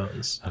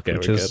headphones. Okay,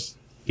 which we're is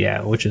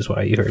which is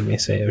why you heard me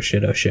say oh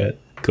shit.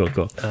 Cool.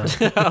 Oh,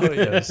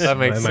 yes, that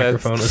makes My sense.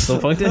 microphone is still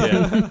plugged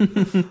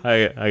in.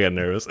 I got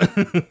nervous.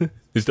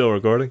 You still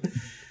recording?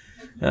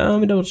 Let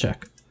me double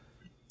check.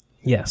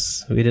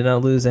 Yes, we did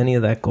not lose any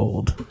of that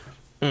gold.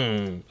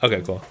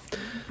 Okay, cool.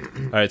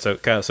 All right, so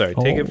Kyle, sorry.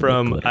 Take it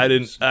from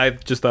goodness. I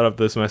just thought of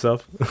this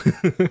myself.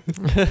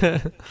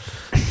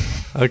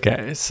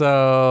 Okay,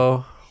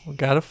 so we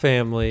got a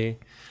family.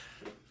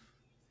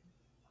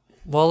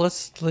 Well,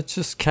 let's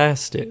just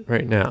cast it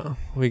right now.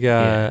 We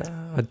got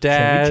a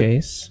dad. Chevy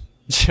Chase.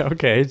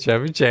 Okay,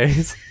 Chevy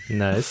Chase.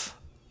 Nice.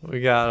 We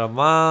got a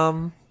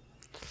mom.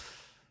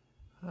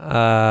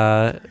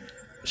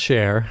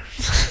 Cher.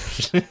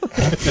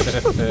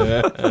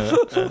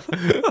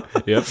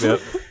 Yep.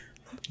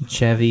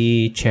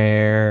 Chevy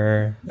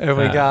chair. And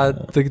we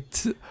got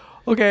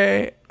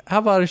okay, how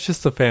about it's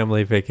just a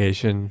family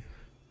vacation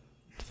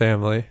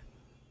family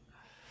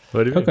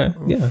What do you mean? Okay,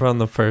 yeah. from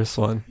the first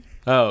one.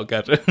 Oh,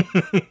 gotcha.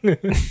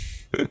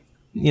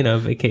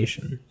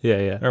 Vacation.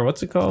 Yeah. Or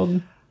what's it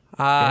called?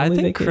 I Family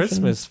think vacation?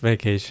 Christmas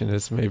vacation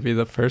is maybe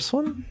the first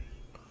one.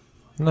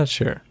 I'm not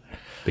sure.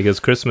 Because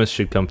Christmas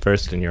should come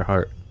first in your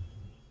heart.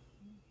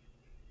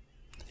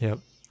 Yep.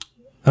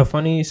 A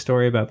funny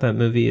story about that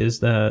movie is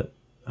that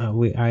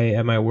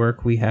at my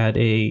work we had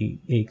a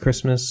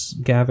Christmas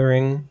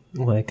gathering,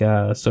 like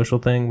a social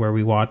thing where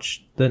we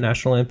watched the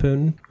National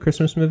Lampoon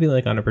Christmas movie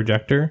like on a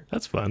projector.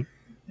 That's fun.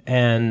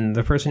 And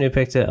the person who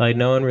picked it, like,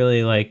 no one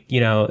really, like,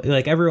 you know,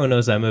 like, everyone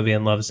knows that movie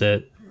and loves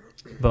it,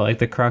 but like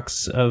the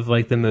crux of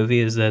like the movie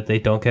is that they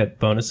don't get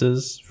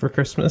bonuses for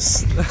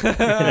Christmas.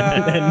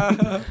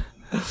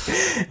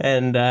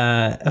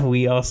 and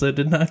we also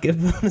did not get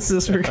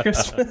bonuses for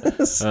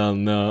Christmas. Oh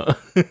no.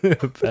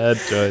 Bad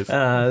choice.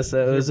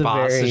 So it was Your a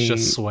boss very is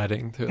just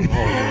sweating through the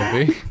whole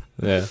movie.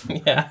 Yeah.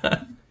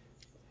 yeah.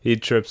 He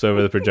trips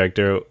over the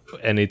projector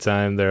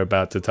anytime they're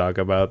about to talk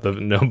about the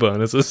no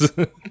bonuses.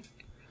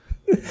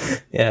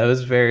 Yeah, it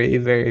was very,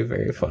 very,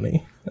 very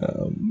funny.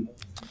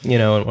 You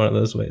know, in one of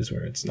those ways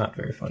where it's not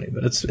very funny,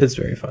 but it's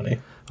very funny.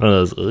 One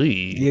of those.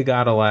 You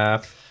gotta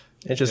laugh.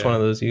 It's just one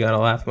of those you gotta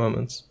laugh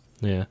moments.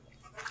 Yeah.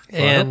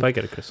 Well, I And hope I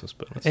get a Christmas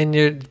bonus. and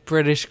your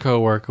British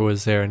coworker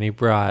was there, and he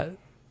brought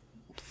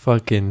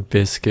fucking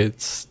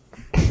biscuits.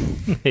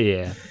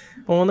 Yeah.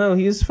 Well, no,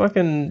 he's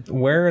fucking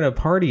wearing a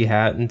party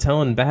hat and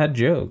telling bad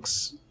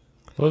jokes.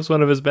 What was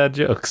one of his bad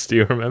jokes? Do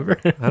you remember?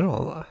 I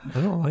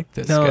don't like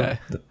this No, guy.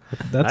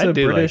 That's I a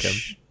do like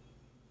British.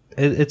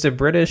 It's a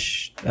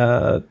British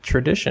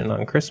tradition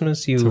on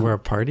Christmas. To wear a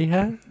party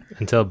hat?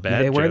 Until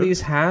bad They wear jokes?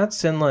 these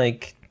hats and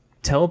like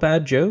tell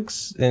bad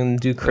jokes and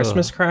do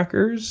Christmas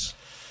crackers.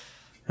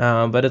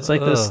 But it's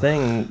like this Ugh.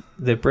 thing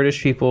that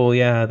British people,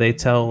 yeah, they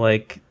tell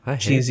like I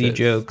hate cheesy this.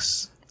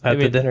 jokes at I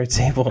the mean- dinner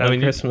table I on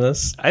mean,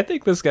 Christmas. I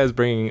think this guy's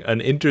bringing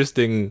an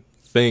interesting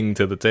thing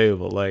to the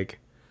table. Like,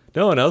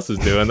 no one else is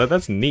doing that.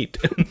 That's neat.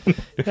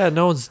 Yeah,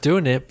 no one's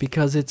doing it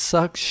because it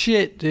sucks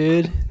shit,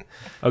 dude.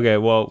 Okay,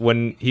 well,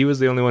 when he was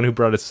the only one who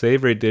brought a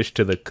savory dish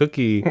to the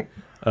cookie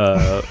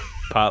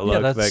potluck, Yeah,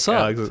 that like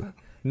sucked. Alex,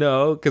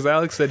 no, because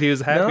Alex said he was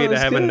happy No, to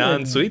it's have a good.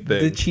 non-sweet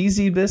thing. The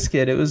cheesy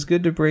biscuit. It was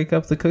good to break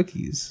up the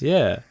cookies.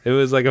 Yeah, it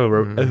was like it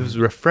was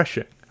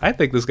refreshing. I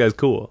think this guy's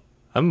cool.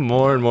 I'm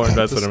more and more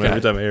invested in him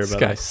every time I hear This about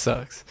guy him.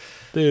 sucks.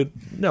 Dude,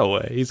 no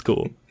way, he's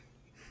cool.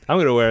 I'm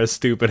gonna wear a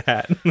stupid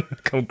hat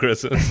come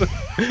Christmas.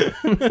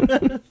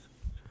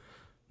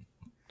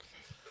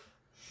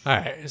 All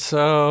right,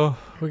 so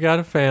we got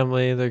a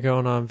family. They're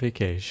going on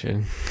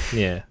vacation.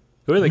 Yeah,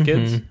 who are the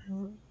kids?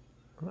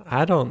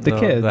 I don't The know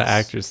kids. the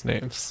actors'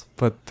 names,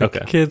 but the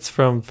Okay. kids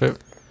from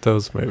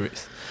those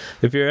movies.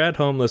 If you're at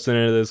home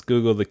listening to this,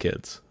 Google the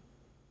kids.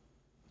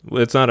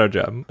 It's not our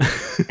job.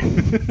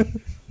 I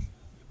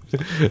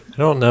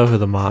don't know who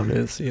the mom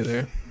is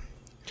either.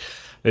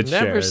 It's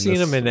Never Sharon. seen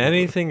This- him in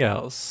anything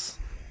else.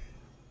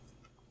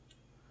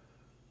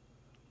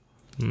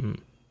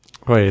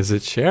 Wait, is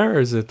it Cher or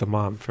is it the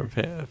mom from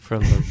the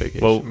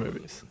vacation Well,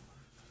 movies?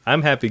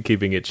 I'm happy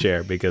keeping it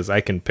Cher because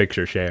I can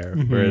picture Cher,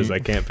 whereas I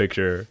can't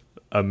picture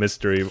a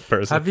mystery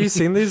person. Have you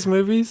seen these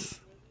movies?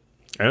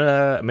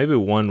 Maybe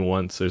one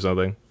once or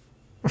something,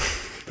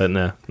 but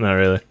no, not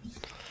really.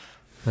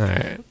 All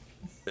right.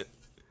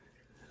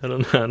 I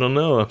don't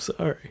know. I'm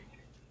sorry.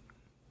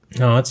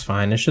 No, it's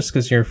fine. It's just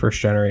because you're first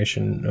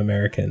generation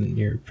American.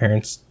 Your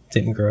parents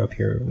didn't grow up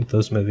here with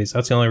those movies.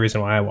 That's the only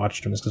reason why I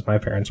watched them, is because my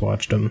parents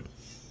watched them.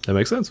 That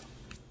makes sense.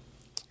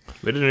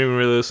 We didn't even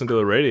really listen to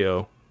the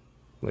radio,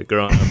 like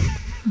growing up.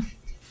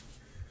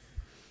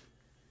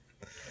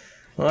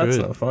 Well, that's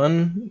Good. no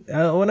fun.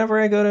 Whenever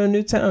I go to a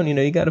new town, you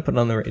know, you got to put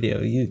on the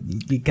radio.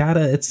 You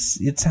gotta.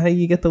 It's how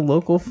you get the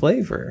local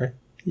flavor.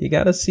 You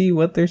gotta see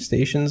what their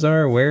stations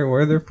are,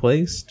 where they're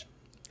placed.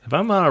 If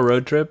I'm on a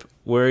road trip,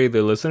 we're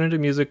either listening to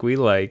music we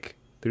like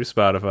through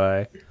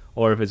Spotify,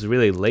 or if it's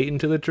really late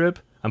into the trip,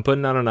 I'm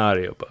putting on an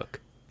audiobook.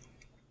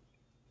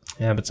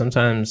 Yeah, but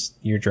sometimes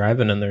you're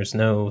driving and there's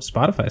no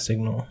Spotify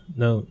signal,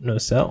 no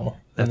cell,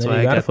 That's and why then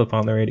I you gotta got- flip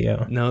on the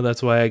radio. No,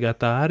 that's why I got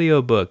the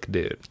audiobook,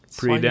 dude.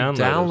 That's why you Pre-downloaded.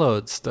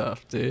 download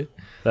stuff, dude.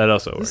 That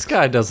also This works.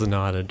 guy doesn't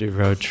know how to do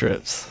road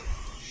trips.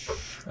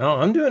 Oh,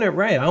 I'm doing it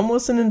right. I'm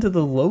listening to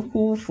the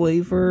local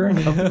flavor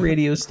of the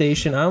radio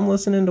station. I'm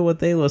listening to what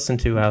they listen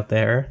to out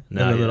there in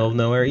No, the yeah. middle of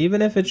nowhere,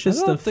 even if it's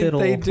just don't a think fiddle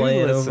they do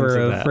playing listen over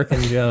to a that.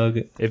 frickin' jug.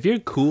 If you're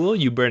cool,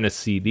 you burn a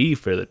CD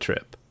for the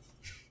trip.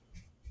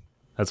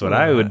 That's what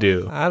I would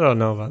do. I don't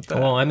know about that.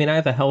 Well, I mean, I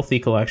have a healthy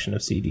collection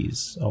of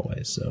CDs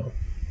always, so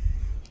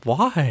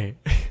Why?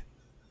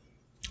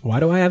 why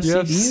do I have You CDs?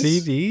 have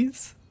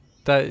CDs?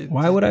 That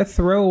Why would I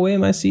throw away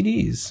my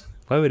CDs?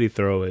 Why would he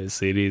throw away his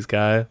CDs,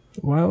 guy?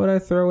 Why would I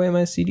throw away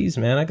my CDs,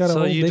 man? I got a so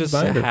whole you big just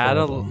binder had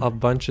full of them. a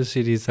bunch of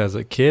CDs as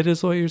a kid,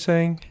 is what you're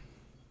saying?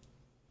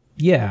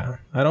 Yeah,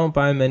 I don't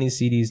buy many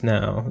CDs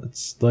now.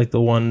 It's like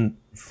the one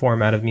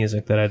format of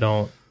music that I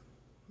don't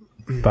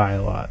buy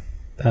a lot.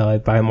 I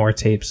buy more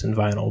tapes and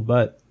vinyl,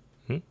 but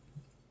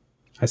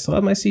I still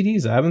have my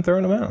CDs. I haven't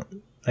thrown them out.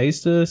 I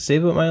used to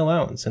save up my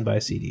allowance and buy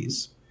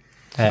CDs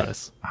at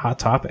Nice. Hot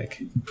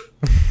Topic.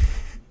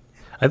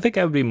 I think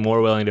I would be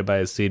more willing to buy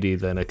a CD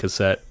than a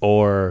cassette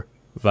or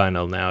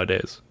vinyl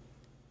nowadays.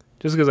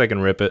 Just because I can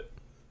rip it.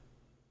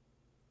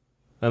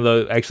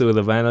 Although, actually, with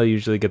a vinyl, you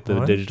usually get the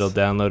What? digital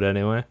download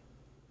anyway.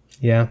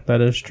 Yeah,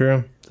 that is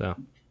true. So,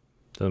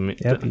 doesn't mean,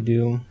 Yep, you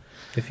do.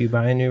 if you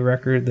buy a new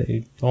record,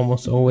 they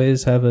almost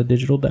always have a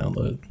digital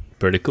download.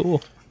 Pretty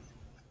cool.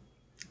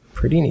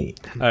 Pretty neat.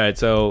 All right,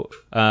 so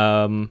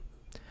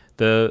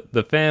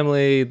the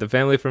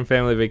family from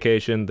Family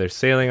Vacation, they're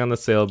sailing on the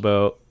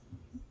sailboat,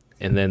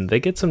 and then they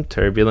get some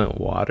turbulent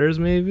waters.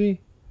 Maybe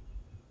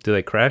do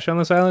they crash on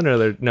this island, or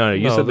they're no?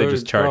 You said they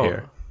just chart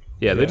here.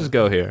 Yeah, they just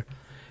go here,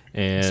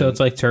 and So it's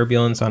like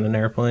turbulence on an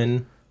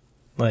airplane,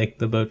 like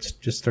the boat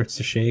just starts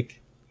to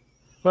shake.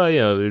 well,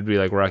 it'd be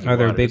like rocky. Are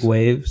there waters. big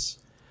waves?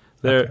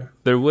 There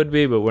would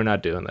be, but we're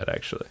not doing that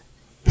actually.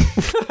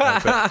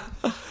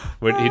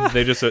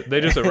 They just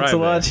arrive. It's a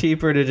lot there.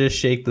 cheaper to just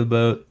shake the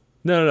boat.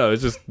 No,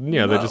 it's just they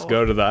just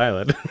go to the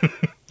island.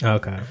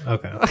 Okay.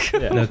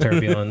 Yeah. No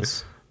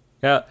turbulence.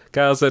 Yeah,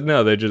 Kyle said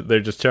no. They're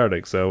just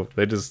charting, so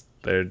they're just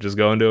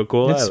going to a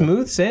cool It's island.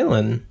 smooth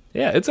sailing.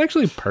 Yeah, it's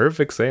actually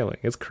perfect sailing.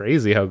 It's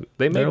crazy how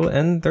they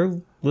make. They're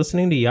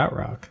listening to yacht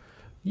rock.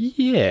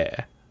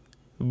 Yeah,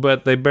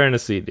 but they burn a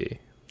CD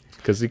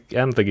because I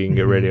don't think you can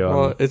get radio on.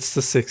 Well, it's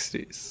the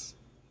 60s.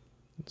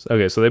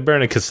 Okay, so they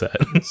burn a cassette.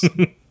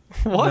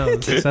 What? No,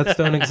 cassettes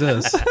don't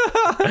exist.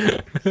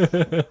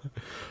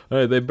 All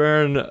right, they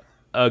burn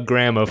a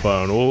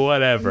gramophone.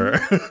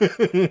 Whatever.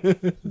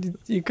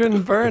 You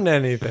couldn't burn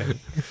anything.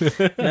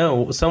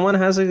 No, someone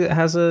has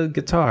a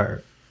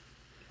guitar.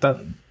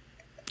 That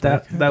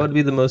would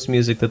be the most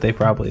music that they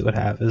probably would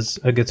have is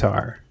a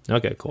guitar.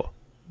 Okay, cool.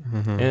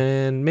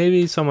 And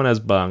maybe someone has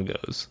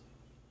bongos.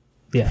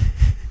 Yeah.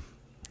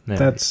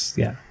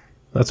 Yeah.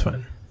 That's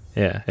fine.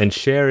 Yeah, and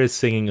Cher is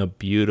singing a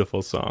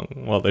beautiful song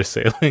while they're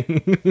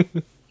sailing.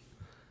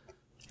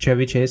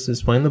 Chevy Chase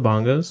is playing the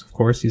bongos. Of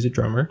course, he's a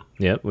drummer.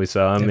 Yep, we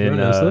saw him Everyone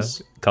knows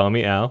this. Call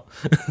Me Al.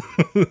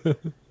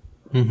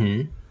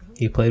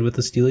 He played with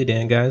the Steely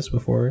Dan guys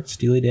before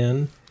Steely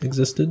Dan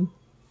existed.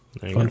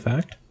 There you Fun go.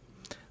 fact.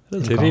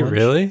 Did he college.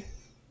 really?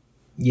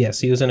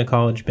 Yes, he was in a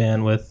college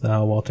band with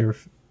Walter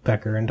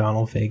Becker and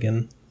Donald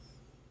Fagen.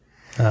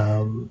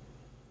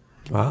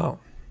 Wow.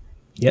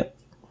 Yep.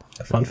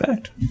 A fun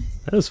fact.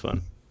 That was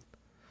fun.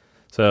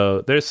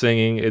 So they're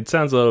singing. It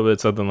sounds a little bit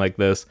something like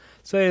this.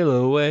 Sail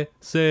away,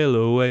 sail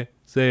away,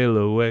 sail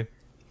away.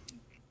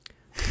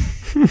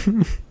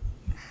 And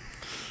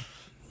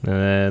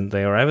then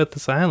they arrive at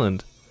this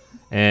island.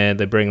 And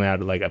they bring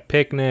out like a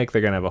picnic.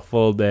 They're going to have a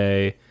full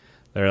day.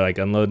 They're like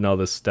unloading all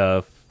this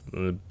stuff.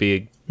 The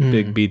big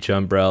beach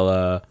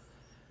umbrella.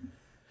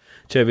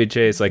 Chevy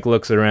Chase like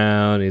looks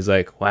around. He's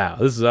like, wow,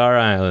 this is our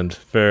island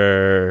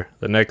for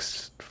the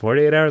next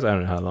 48 hours. I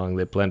don't know how long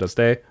they plan to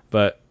stay,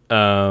 but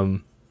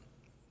that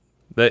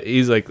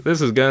he's like,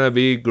 this is gonna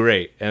be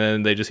great. And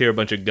then they just hear a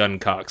bunch of gun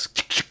cocks.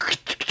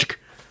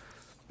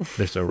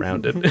 They're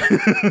surrounded.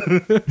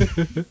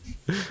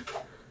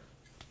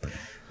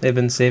 They've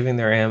been saving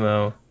their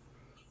ammo.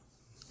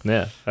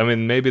 Yeah, I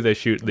mean, maybe they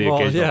shoot the Well,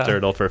 occasional yeah.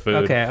 turtle for food.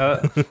 Okay.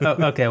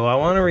 Okay. Well, I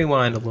want to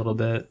rewind a little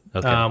bit.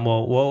 Okay.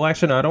 Well,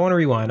 actually, no. I don't want to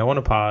rewind. I want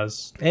to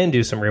pause and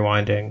do some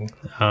rewinding.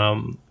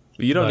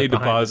 You don't But need to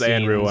behind pause the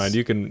and scenes- rewind.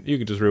 You can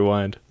just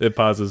rewind. It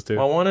pauses too.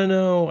 I want to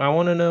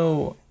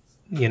know.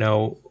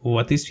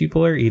 What these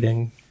people are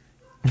eating,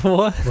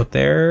 What? what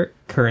their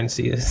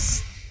currency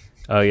is.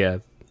 Oh yeah,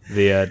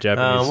 the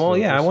Japanese. Well,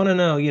 yeah. I soldiers. want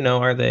to know.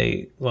 Are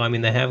they? Well, I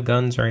mean, they have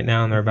guns right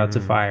now and they're about to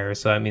fire,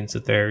 so that means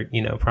that they're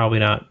probably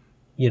not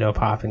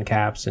popping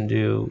caps and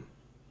do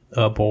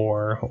a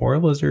boar or a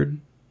lizard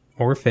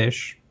or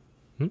fish.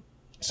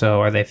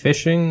 So are they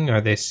fishing? Are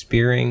they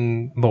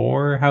spearing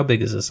boar? How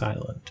big is this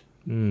island?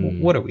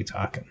 What are we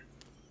talking?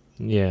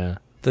 Yeah,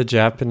 The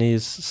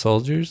Japanese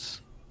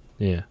soldiers?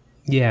 yeah.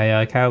 Yeah,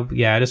 like how?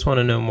 Yeah, I just want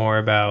to know more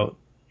about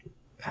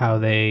how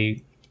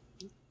they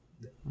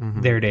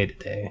their day to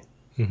day.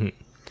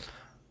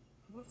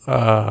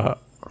 I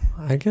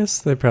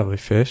guess they probably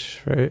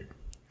fish, right?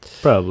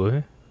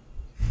 Probably.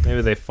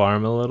 Maybe they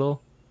farm a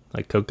little,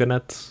 like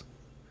coconuts.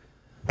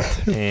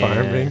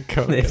 Farming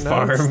coconuts. They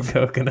farm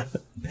coconut.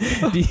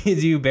 do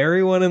you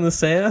bury one in the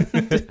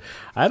sand?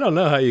 I don't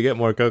know how you get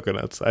more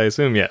coconuts. I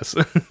assume yes.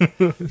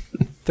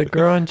 They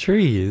grow on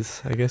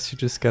trees. I guess you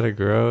just gotta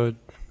grow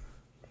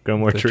Grow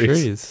more the trees.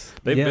 trees.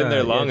 They've Yeah, been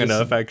there long just-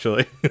 enough,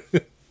 actually.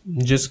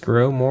 Just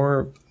grow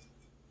more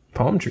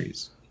palm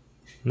trees.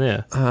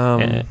 Yeah.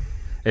 Um,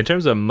 In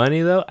terms of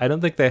money, though, I don't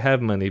think they have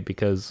money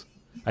because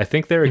I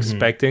think they're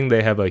expecting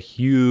they have a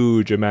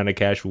huge amount of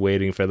cash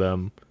waiting for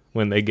them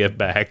when they get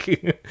back.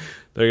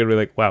 They're gonna be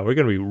like, "Wow, we're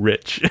gonna be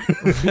rich."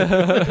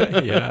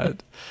 yeah.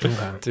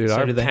 Okay. Dude, So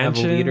our do they have a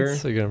pensions leader?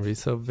 are gonna be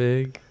so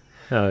big.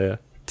 Hell yeah,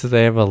 Do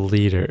they have a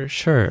leader?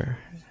 Sure.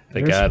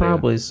 they There's got it.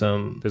 probably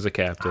some There's a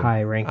captain.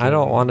 high ranking. I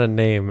don't want to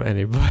name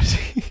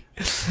anybody.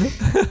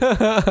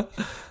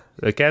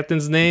 The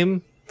captain's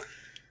name?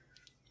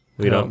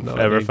 We don't know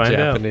ever any find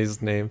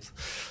Japanese names.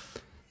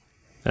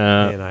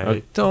 out. And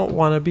I don't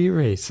want to be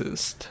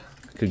racist.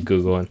 could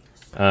Google one.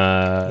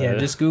 Yeah,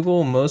 just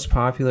Google most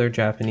popular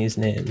Japanese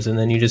names, and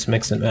then you just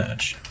mix and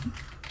match.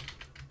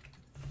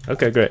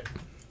 Okay, great.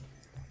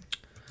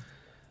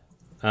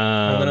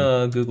 I'm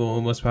gonna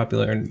Google most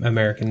popular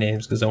American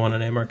names because I want to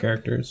name our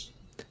characters.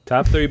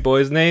 Top 3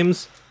 boys'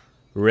 names: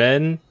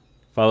 Ren,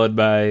 followed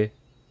by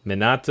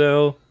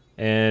Minato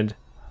and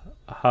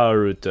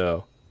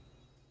Haruto.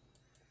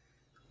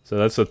 So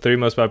that's the 3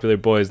 most popular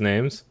boys'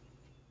 names,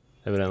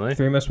 evidently.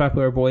 3 most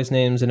popular boys'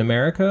 names in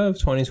America of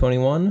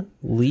 2021: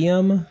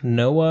 Liam,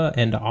 Noah,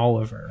 and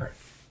Oliver.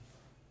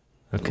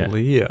 Okay.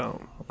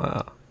 Liam.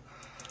 Wow.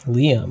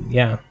 Liam,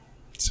 yeah.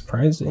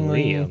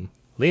 Surprisingly.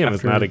 Liam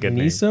is not a good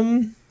name.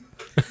 Neeson.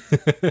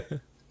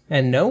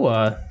 And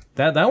Noah,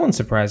 that one's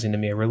surprising to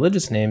me. A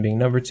religious name being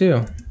number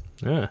 2.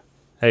 Yeah.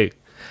 Hey,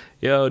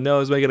 yo,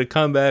 Noah's making a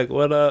comeback.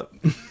 What up?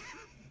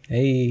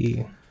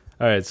 Hey.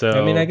 All right, so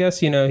I mean, I guess,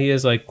 he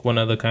is like one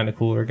of the kind of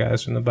cooler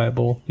guys from the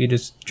Bible. He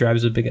just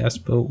drives a big ass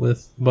boat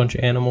with a bunch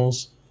of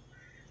animals.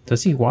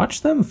 Does he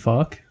watch them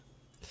fuck?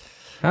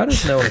 How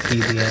does Noah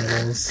feed the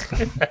animals?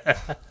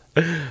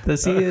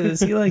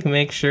 Does he like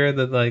make sure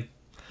that like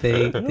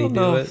they don't do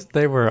know it? if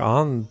they were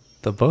on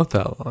the boat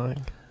that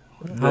long.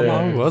 How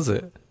long was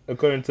it?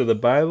 according to the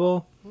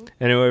Bible,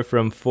 anywhere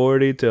from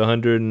 40 to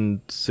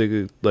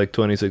 106, like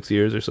 26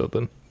 years or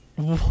something.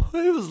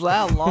 It was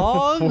that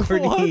long?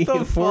 40, What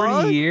the 40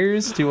 fuck?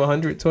 years to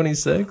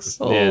 126?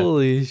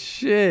 Holy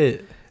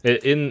shit.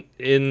 In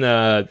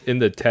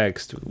the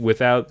text,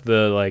 without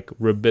the like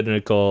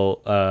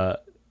rabbinical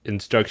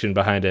instruction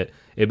behind it,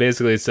 it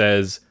basically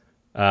says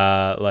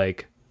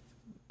like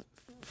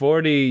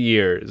 40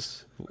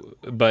 years,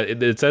 but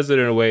it says it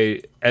in a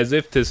way as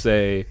if to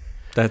say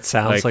That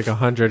sounds like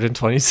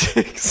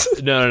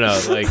 126. no.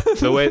 Like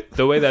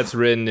the way that's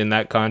written in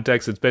that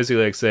context, it's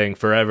basically like saying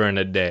forever and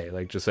a day,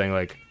 like just saying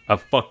like a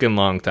fucking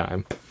long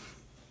time.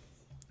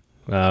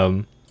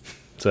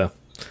 So.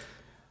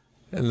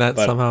 And that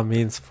But- somehow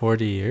means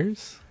 40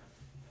 years?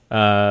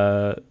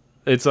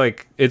 It's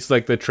like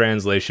the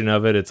translation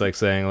of it. It's like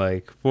saying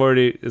like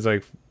 40 is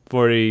like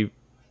 40.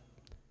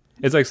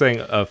 It's like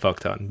saying a fuck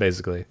ton,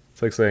 basically.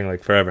 It's like saying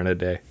like forever and a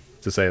day.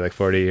 To say like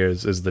 40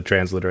 years is the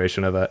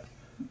transliteration of that.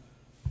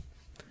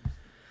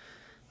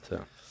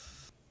 So,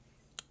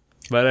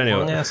 but Long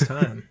anyway, ass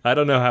time. I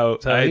don't know how.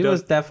 So he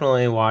was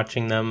definitely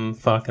watching them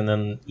fuck and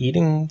then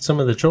eating some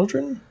of the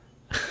children.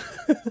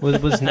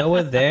 Was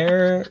Noah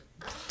there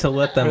to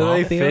let them Were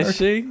off they the ark?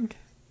 fishing?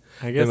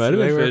 I guess might have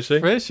they been were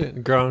fishing.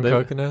 fishing. Growing They-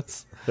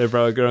 coconuts. They're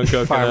probably growing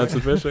coconuts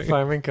and Farming- fishing.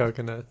 Farming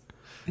coconuts.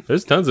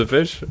 There's tons of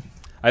fish.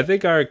 I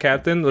think our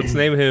captain, let's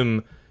name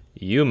him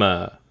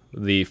Yuma,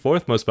 the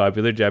 4th most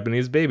popular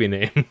Japanese baby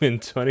name in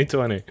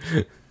 2020.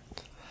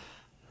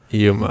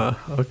 Yuma.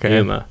 Okay.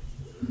 Yuma.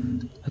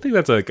 I think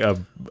that's like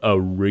a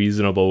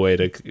reasonable way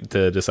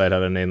to decide how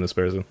to name this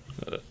person.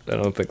 I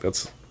don't think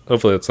that's...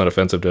 Hopefully that's not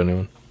offensive to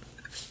anyone.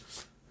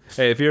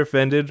 Hey, if you're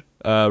offended,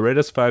 rate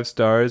us 5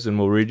 stars and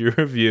we'll read your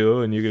review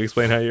and you can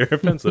explain how you're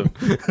offensive.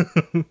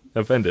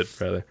 Offended,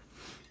 rather.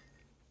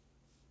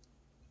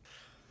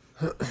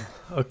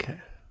 Okay.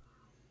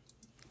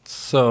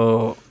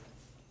 So,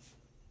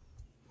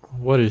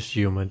 what does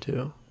Yuma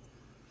do?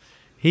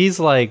 He's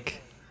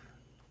like,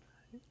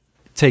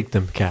 take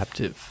them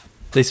captive.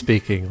 They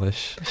speak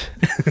English.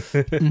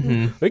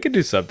 We could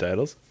do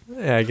subtitles.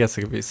 Yeah, I guess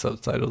it could be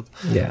subtitled.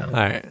 Yeah. All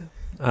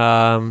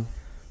right.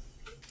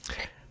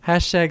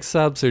 Hashtag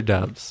subs or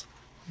dubs.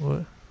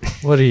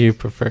 What do you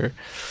prefer?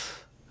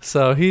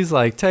 So he's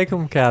like, take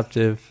them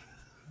captive.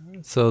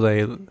 So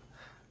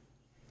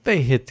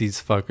they hit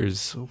these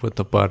fuckers with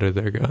the butt of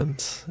their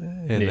guns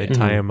and they Yeah.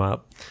 tie them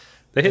up.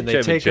 They hit And they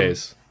Chevy take 'em-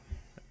 Chase.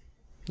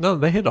 No,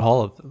 they hit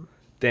all of them.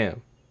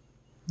 Damn.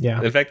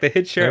 Yeah. In fact, they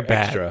hit Sheriff They're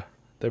bad. Extra.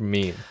 They're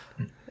mean.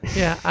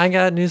 Yeah, I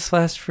got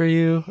newsflash for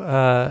you.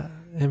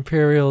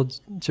 Imperial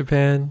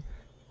Japan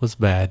was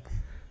bad.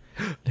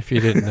 If you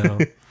didn't know.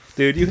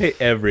 Dude, you hate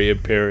every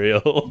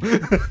Imperial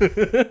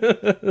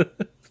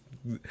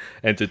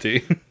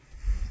entity.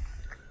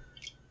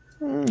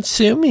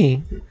 Sue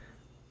me.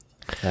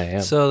 I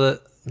am. So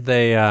that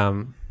they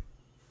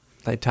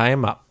tie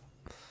him up,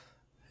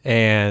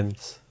 and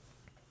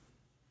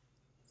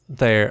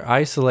they're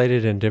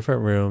isolated in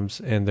different rooms,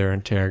 and they're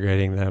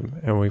interrogating them.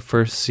 And we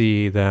first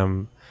see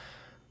them,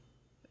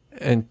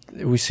 and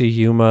we see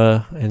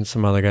Yuma and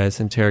some other guys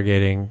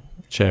interrogating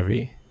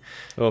Chevy.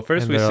 Well,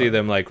 first And we they're- see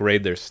them like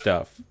raid their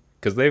stuff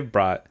because they've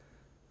brought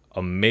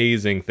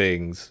amazing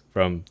things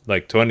from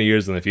like 20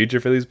 years in the future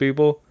for these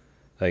people.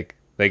 Like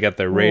they got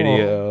their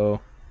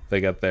radio,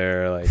 they got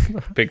their like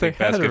picnic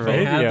They had a basket.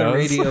 They phone. had the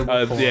Radios.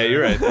 radio before. Yeah,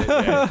 you're right.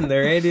 Yeah, The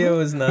radio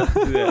is not...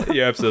 yeah,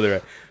 you're absolutely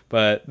right.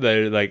 But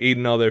they're like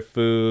eating all their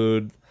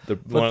food. One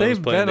But of them's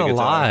they've playing been the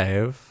guitar.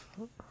 alive.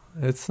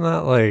 It's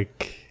not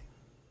like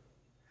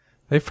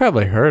they've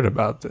probably heard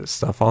about this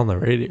stuff on the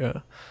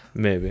radio.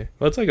 Maybe.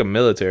 Well, it's like a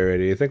military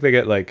radio. You think they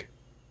get like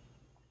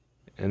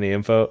any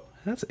info?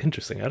 That's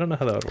interesting. I don't know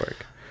how that would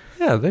work.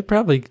 Yeah, they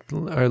probably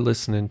are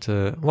listening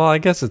to. Well, I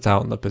guess it's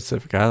out in the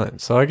Pacific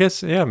Islands, so I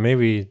guess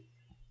maybe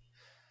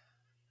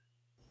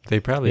they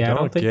probably Yeah, I don't,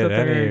 don't think get that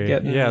they're any.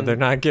 getting- Yeah, they're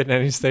not getting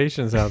any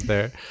stations out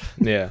there.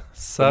 Yeah.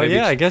 So Maybe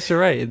yeah, I guess you're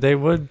right. They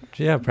would,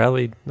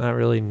 probably not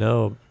really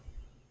know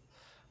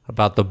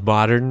about the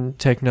modern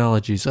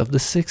technologies of the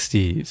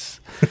 '60s.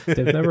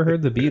 They've never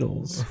heard the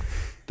Beatles.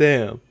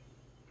 Damn.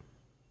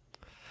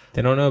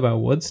 They don't know about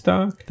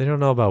Woodstock? They don't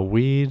know about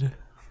weed.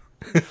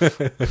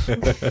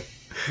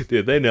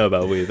 Dude, they know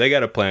about weed. They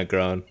got a plant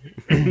growing.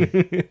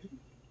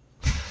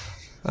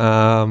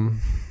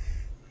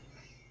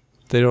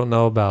 They don't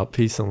know about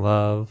peace and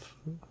love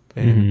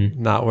and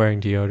not wearing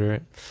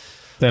deodorant.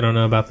 They don't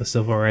know about the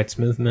civil rights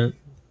movement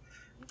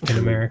in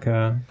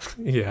America.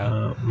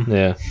 Yeah.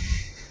 Yeah.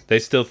 They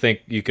still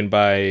think you can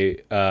buy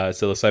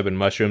psilocybin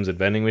mushrooms at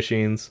vending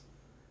machines.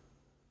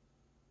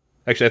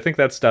 Actually, I think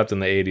that stopped in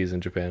the 80s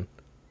in Japan.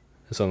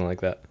 Or something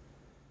like that.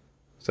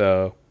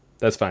 So,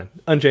 that's fine.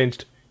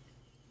 Unchanged.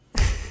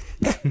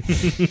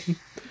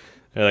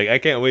 They're like, I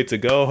can't wait to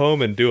go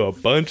home and do a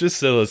bunch of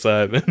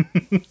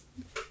psilocybin.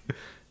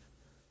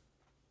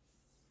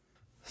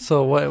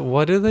 So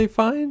what did they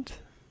find?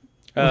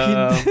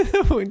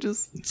 We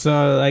just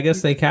So I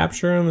guess they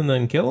capture him and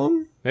then kill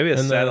him? maybe a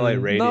And satellite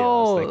then- radio, I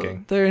was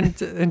thinking. they're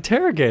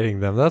interrogating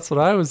them. That's what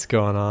I was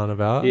going on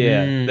about.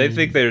 Yeah, they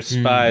think they're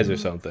spies or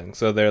something.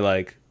 So they're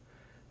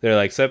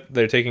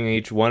taking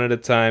each one at a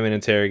time and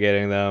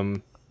interrogating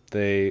them.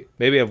 They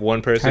maybe have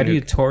one person. How do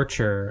you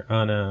torture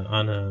on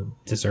a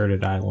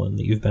deserted island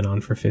that you've been on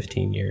for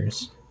 15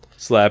 years?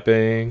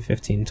 slapping?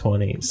 15,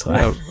 20.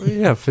 Slap.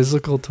 Yeah,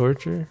 physical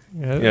torture.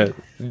 Yeah.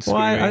 Well,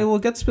 I screaming. will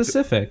get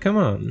specific. Come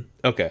on.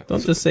 Okay.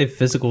 Don't just say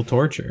physical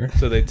torture.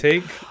 So they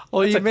take.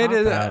 Well, you a made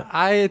it. cop-out.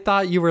 I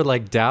thought you were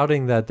like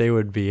doubting that they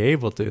would be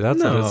able to.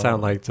 That's what No. it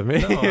sounded like to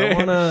me. No, I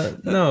wanna.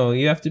 No,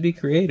 you have to be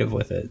creative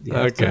with it. You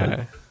have to-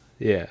 Okay.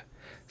 Yeah.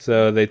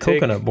 So they take.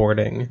 coconut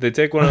boarding. They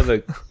take one of the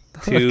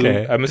two.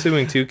 Okay. I'm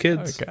assuming two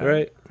kids, Okay.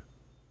 right?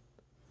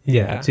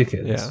 Yeah, 2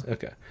 kids. Yeah.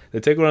 Okay. They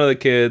take one of the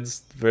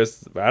kids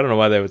first. I don't know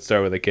why they would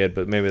start with a kid,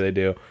 but maybe they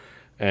do.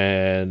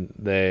 And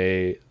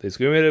they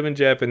scream at him in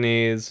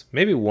Japanese.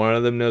 Maybe one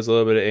of them knows a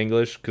little bit of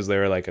English because they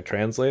were like a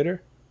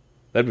translator.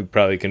 That'd be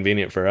probably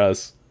convenient for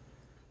us.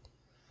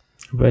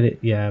 But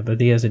he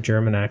has a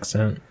German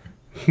accent.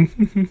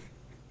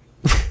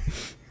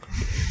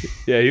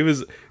 Yeah, he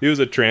was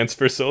a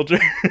transfer soldier.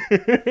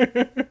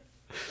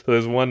 So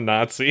there's one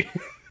Nazi.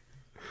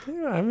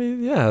 Yeah, I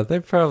mean, yeah, they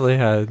probably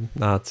had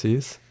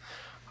Nazis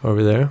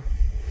over there.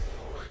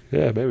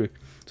 Yeah, maybe.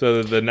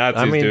 So the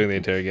Nazis I mean, doing the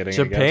interrogating.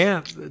 I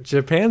guess.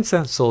 Japan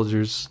sent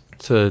soldiers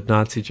to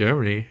Nazi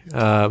Germany.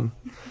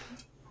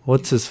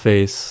 What's his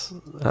face?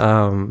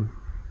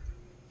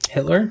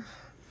 Hitler?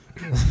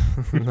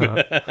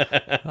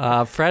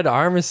 Fred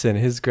Armisen,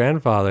 his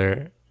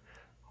grandfather,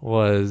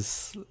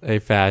 was a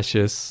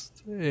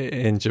fascist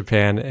in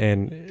Japan,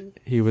 and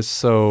he was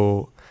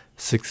so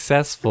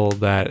successful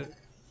that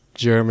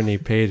Germany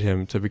paid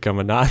him to become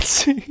a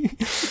Nazi.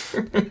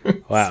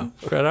 Wow,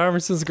 Fred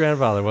Armisen's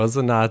grandfather was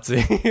a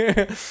Nazi.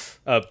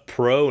 a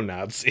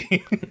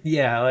pro-Nazi.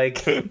 Yeah,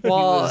 like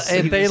Well,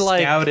 and they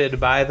like scouted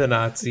by the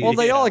Nazis. well,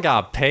 they all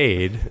got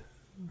paid.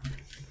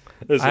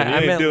 Listen, I you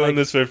ain't meant, doing like-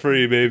 this for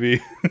free,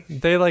 baby.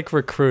 They like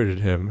recruited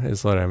him,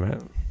 is what I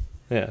meant.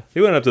 Yeah, he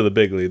went up to the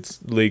big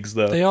leagues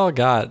though. They all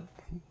got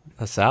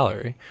a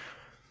salary.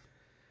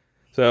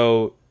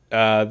 So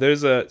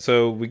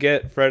so we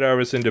get Fred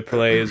Armisen to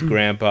play his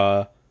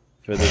grandpa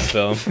for this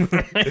film.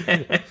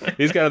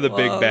 He's kind of the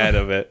big bad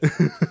of it.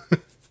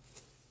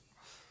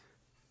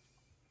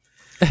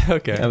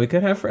 Okay. Yeah, we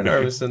could have Fred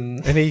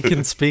Armisen. And he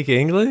can speak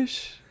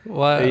English?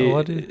 What? He-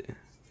 What? Did,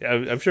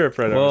 I'm sure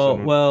Fred Well,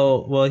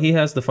 Armisen. well, he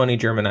has the funny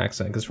German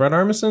accent because Fred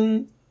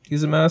Armisen,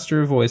 he's a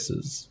master of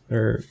voices.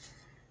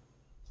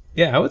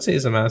 Yeah, I would say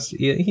he's a master.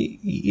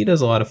 He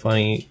does a lot of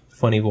funny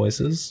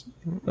voices.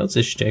 That's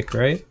his shtick,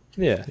 right?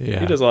 Yeah, Yeah.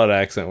 he does a lot of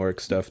accent work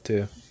stuff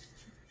too.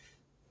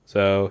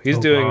 So he's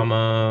doing.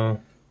 Obama,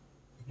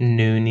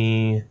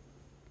 Noonie.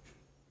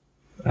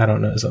 I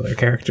don't know his other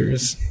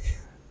characters.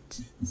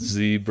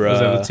 Zebra.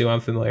 Those are the two I'm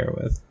familiar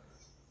with.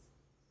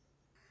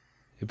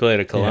 He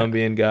played a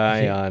Colombian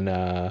guy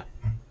on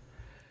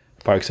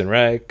Parks and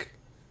Rec.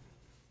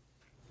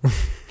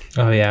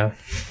 Oh yeah,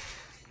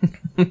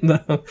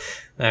 that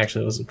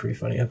actually was a pretty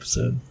funny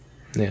episode.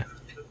 Yeah.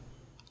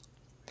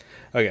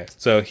 Okay,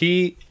 so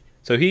he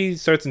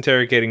starts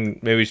interrogating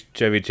maybe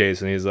Chevy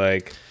Chase, and he's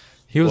like,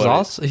 he was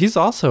What? he's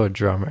also a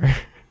drummer.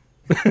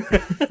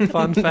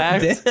 Fun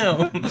fact.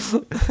 Damn.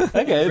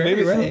 okay,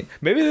 maybe right.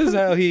 maybe this is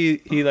how he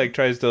like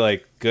tries to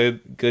like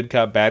good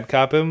cop bad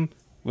cop him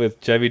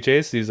with Chevy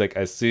Chase. He's like,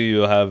 I see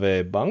you have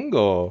a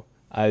bongo.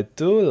 I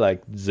do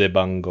like the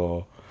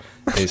bongo.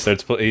 And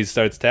he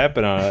starts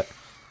tapping on it,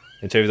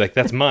 and Chevy's like,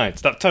 that's mine.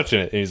 Stop touching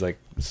it. And he's like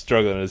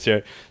struggling in his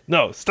chair.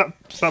 No, stop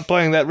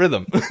playing that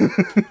rhythm.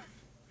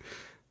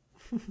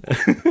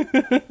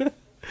 And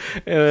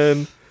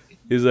then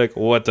he's like,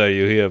 what are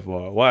you here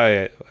for?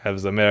 Why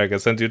has America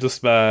sent you to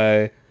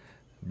spy?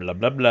 Blah,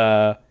 blah,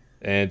 blah.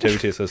 And Chevy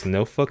Chase has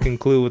no fucking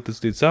clue what this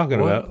dude's talking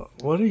about.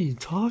 What are you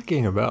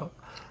talking about?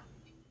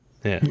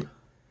 Yeah.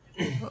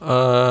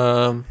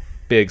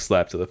 Big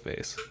slap to the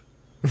face.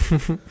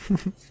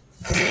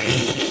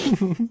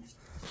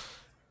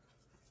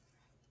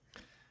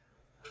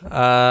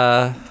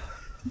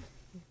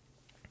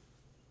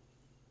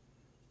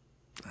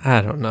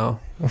 I don't know.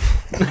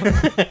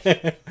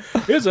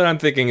 Here's what I'm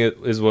thinking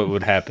is what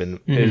would happen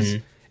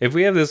is if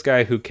we have this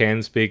guy who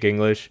can speak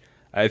English,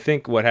 I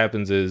think what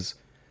happens is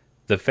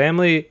the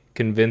family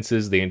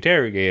convinces the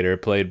interrogator,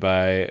 played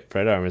by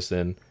Fred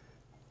Armisen,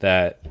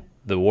 that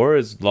the war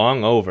is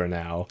long over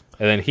now,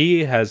 and then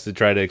he has to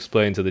try to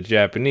explain to the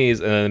Japanese,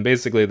 and then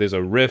basically there's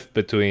a rift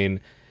between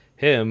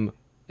him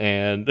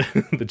and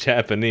the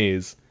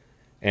Japanese,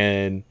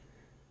 and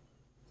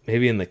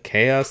maybe in the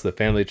chaos, the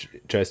family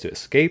tries to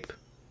escape,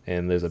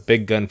 and there's a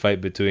big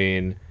gunfight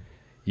between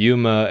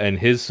Yuma and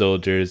his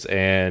soldiers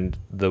and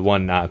the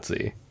one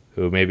Nazi,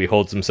 who maybe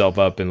holds himself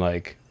up in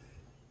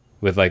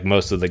with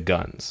most of the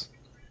guns.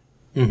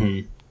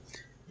 Mm-hmm.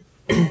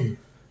 I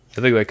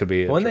think that could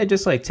be. Wouldn't they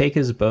just take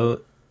his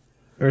boat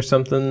or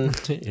something?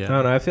 Yeah. I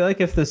don't know. I feel like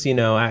if this,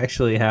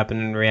 actually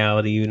happened in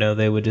reality,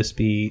 they would just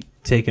be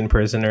taken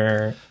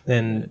prisoner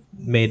and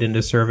made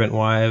into servant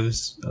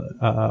wives,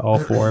 all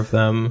four of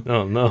them.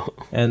 Oh no!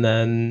 And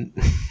then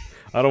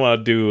I don't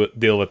want to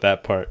deal with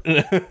that part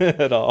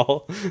at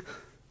all.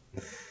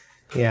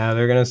 yeah,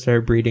 they're gonna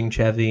start breeding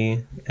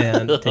Chevy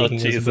and taking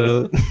his Jesus.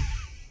 boat.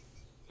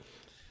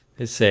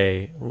 They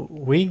say,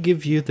 we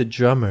give you the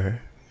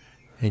drummer,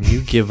 and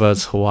you give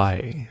us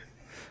Hawaii.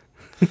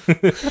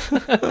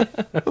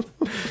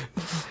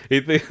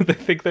 They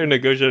think they're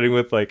negotiating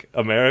with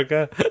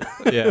America,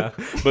 Yeah.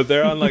 but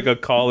they're on a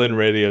call-in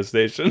radio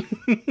station.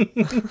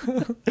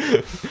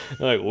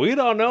 We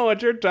don't know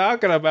what you're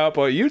talking about,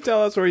 but you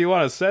tell us where you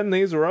want to send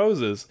these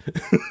roses.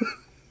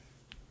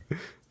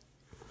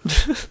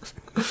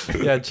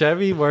 Yeah,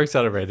 Chevy works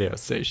at a radio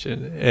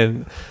station,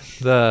 and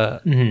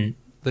the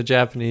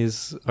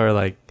Japanese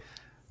are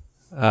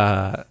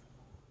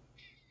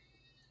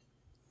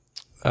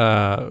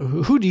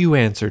who do you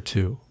answer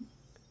to?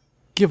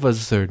 Give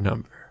us their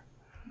number.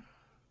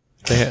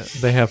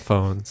 They have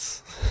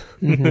phones.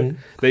 Mm-hmm.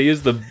 They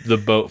use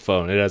the boat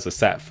phone. It has a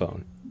sat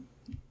phone.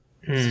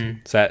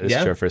 Sat is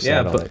short for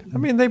satellite. I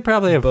mean, they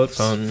probably have Boat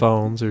phone.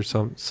 phones or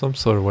some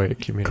sort of way of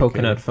communicating.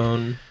 Coconut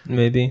phone,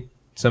 maybe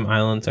some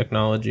island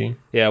technology.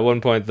 Yeah, at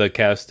one point the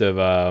cast of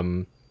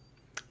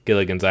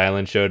Gilligan's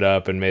Island showed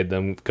up and made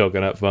them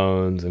coconut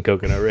phones and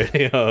coconut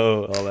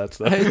radio, all that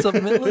stuff. It's a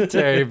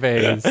military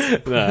base.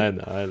 No,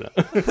 I know.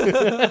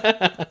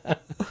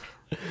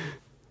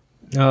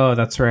 Oh,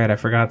 that's right. I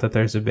forgot that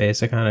there's a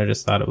base. I kind of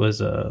just thought it was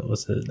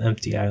an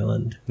empty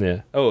island.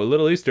 Yeah. Oh, a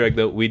little Easter egg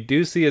though. We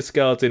do see a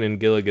skeleton in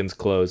Gilligan's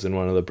clothes in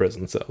one of the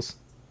prison cells.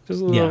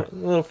 Just a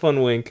little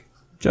fun wink.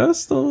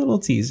 Just a little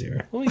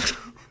teaser. Wink.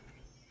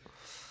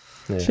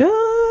 Yeah.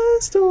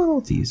 Just a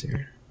little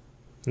teaser.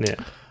 Yeah.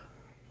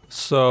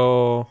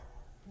 So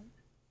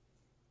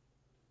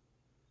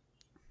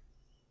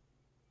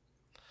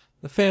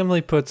the family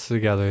puts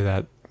together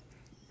that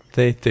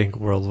they think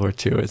World War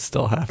II is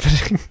still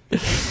happening.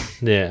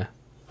 Yeah.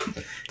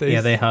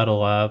 They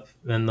huddle up,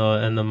 and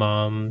the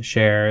mom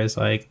shares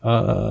I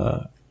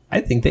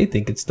think they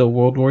think it's still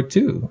World War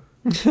II.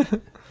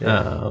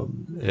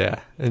 Yeah,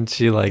 and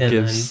she And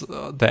gives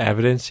the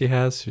evidence she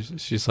has.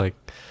 She's like,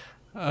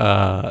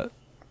 the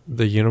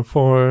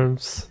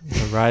uniforms,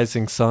 the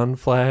rising sun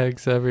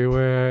flags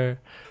everywhere.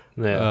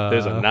 Yeah.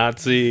 There's a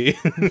Nazi.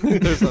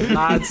 There's a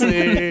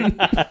Nazi.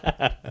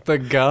 The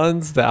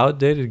guns, the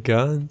outdated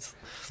guns.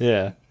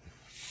 Yeah.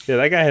 Yeah,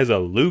 that guy has a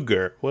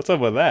Luger. What's up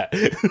with that?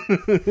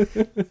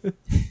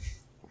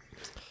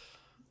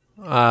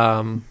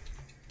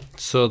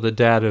 So the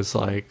dad is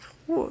like,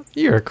 well,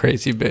 you're a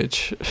crazy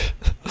bitch.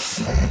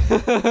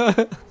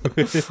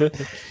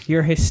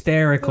 You're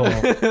hysterical.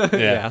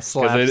 Yeah, 'cause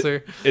slaps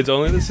her. It's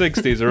only the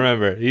 60s,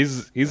 remember.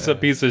 He's a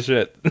piece of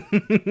shit.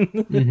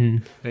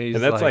 Mm-hmm. And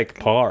And that's like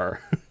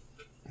par.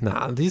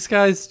 nah, these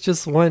guys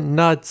just went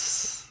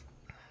nuts.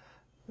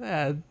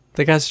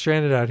 They got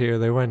stranded out here.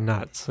 They went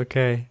nuts,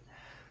 okay?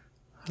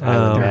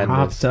 Island They're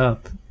madness. hopped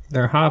up.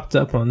 They're hopped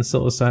up on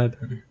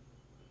psilocybin.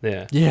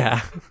 Yeah.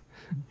 Yeah.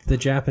 The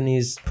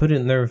Japanese put it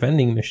in their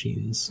vending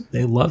machines.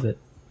 They love it.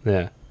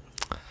 Yeah.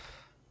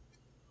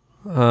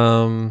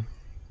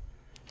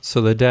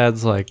 So the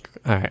dad's like,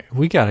 all right,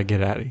 we got to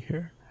get out of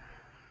here.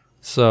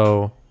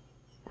 So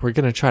we're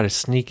going to try to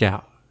sneak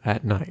out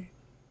at night.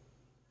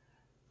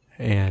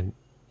 And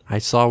I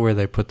saw where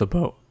they put the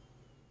boat.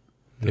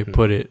 They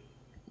put it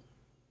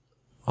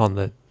on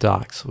the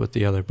docks with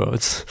the other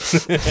boats.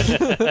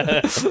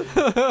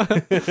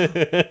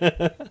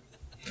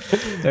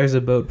 There's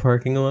a boat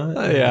parking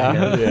lot.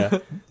 Yeah. Yeah.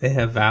 They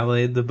have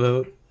valeted the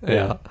boat.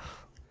 Yeah.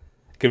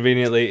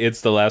 Conveniently,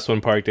 it's the last one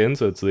parked in,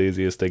 so it's the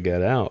easiest to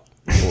get out.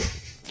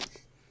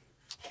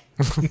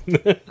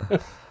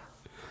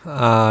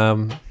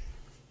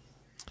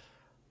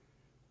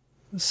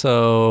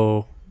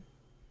 So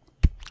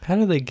how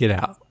do they get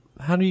out?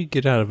 How do you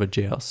get out of a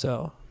jail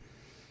cell?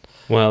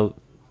 Well,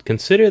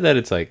 consider that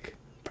it's like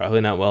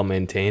probably not well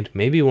maintained.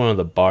 Maybe one of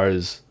the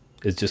bars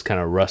is just kind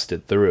of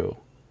rusted through.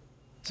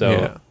 So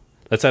Yeah.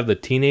 let's have the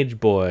teenage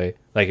boy,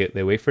 like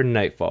they wait for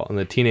nightfall, and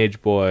the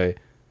teenage boy,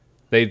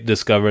 they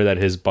discover that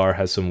his bar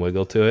has some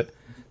wiggle to it.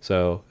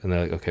 So, and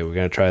they're like, okay, we're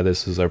going to try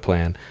this as our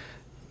plan.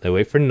 They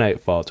wait for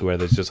nightfall to where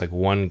there's just like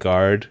one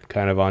guard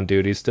kind of on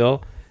duty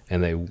still,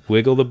 and they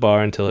wiggle the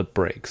bar until it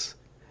breaks.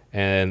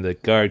 And the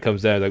guard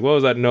comes down, like, what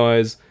was that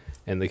noise?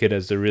 And the kid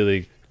has to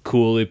really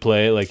coolly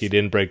play it like he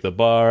didn't break the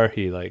bar.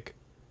 He like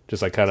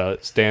just like kind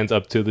of stands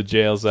up to the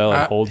jail cell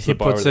and holds the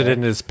bar. He puts it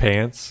in his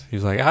pants.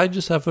 He's like, I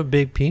just have a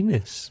big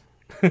penis.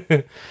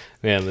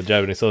 Yeah, and the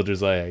Japanese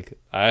soldier's like,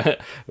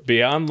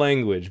 beyond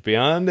language,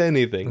 beyond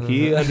anything,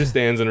 he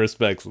understands and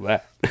respects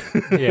that.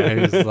 Yeah,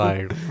 he's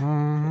like,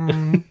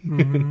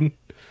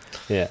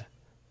 yeah.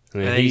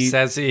 and he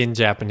says in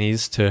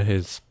Japanese to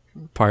his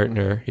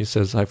partner, he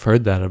says, I've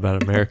heard that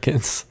about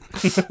Americans.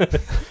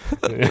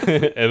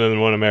 And then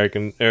one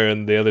American,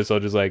 and the other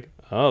soldier's like,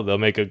 oh, they'll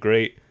make a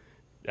great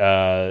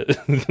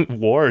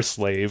war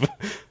slave.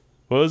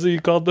 What was it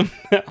you called them,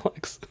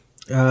 Alex?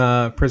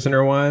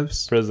 Prisoner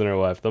wives. Prisoner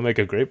wife. They'll make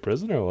a great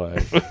prisoner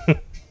wife.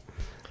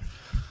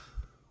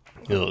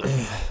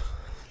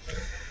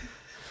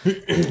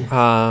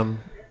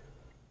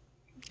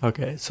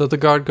 Okay, so the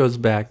guard goes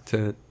back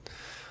to.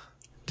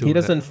 He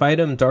doesn't fight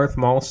him Darth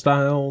Maul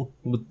style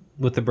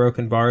with the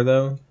broken bar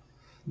though.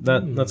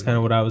 That's kind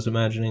of what I was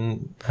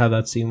imagining how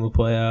that scene would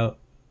play out.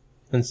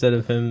 Instead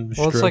of him.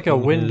 Well, it's like a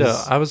window.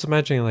 his- I was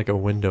imagining like a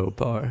window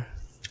bar.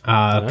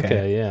 Ah, okay.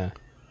 Okay, yeah.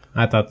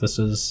 I thought this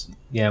was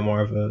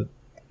more of a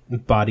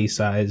body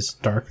size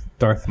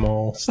Darth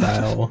Maul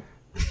style.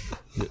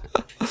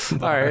 All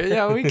right,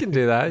 yeah, we can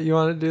do that. You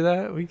want to do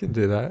that? We can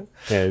do that.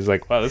 Yeah, he's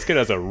like, wow, this kid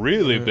has a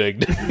really big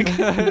dick.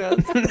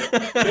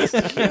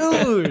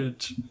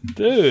 Huge.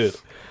 Dude.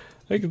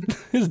 Like,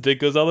 his dick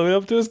goes all the way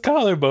up to his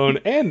collarbone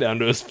and down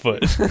to his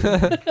foot.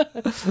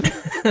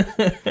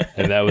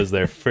 And that was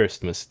their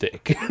first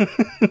mistake.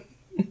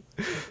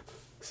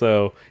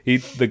 So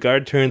the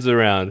guard turns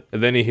around,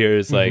 and then he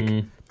hears like,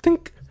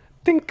 tink,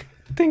 tink,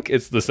 tink.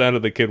 It's the sound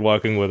of the kid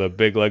walking with a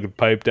big legged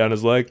pipe down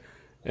his leg.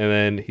 And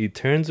then he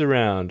turns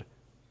around.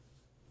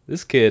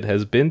 This kid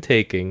has been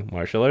taking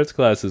martial arts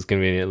classes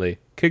conveniently.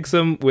 Kicks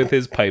him with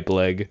his pipe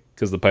leg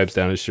because the pipe's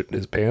down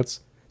his pants.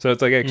 So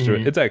it's like extra.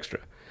 It's extra.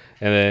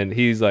 And then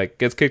he's like,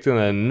 gets kicked in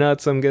the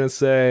nuts, I'm going to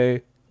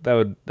say.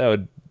 That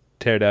would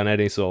tear down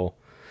any soul.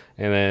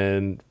 And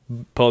then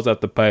pulls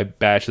out the pipe,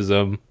 bashes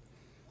him,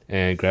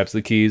 and grabs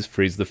the keys,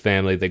 frees the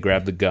family. They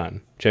grab the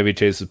gun. Chevy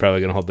Chase is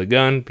probably going to hold the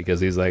gun because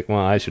he's like, well,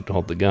 I should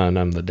hold the gun.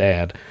 I'm the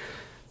dad.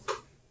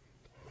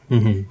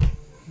 And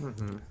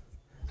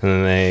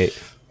then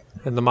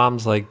And the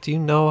mom's like, do you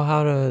know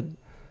how to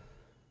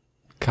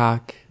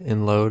cock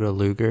and load a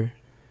Luger?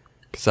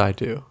 Because I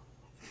do.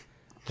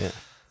 Yeah.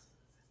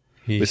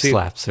 He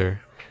slaps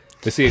her.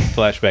 We see a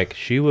flashback.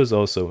 She was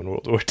also in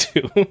World War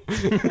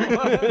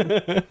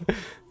II.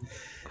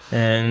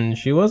 And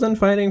she wasn't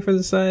fighting for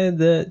the side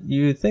that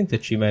you would think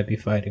that she might be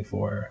fighting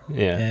for.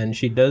 Yeah. And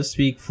she does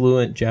speak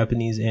fluent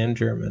Japanese and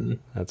German.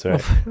 That's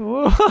right.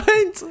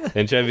 What?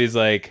 And Chevy's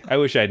like, I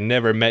wish I'd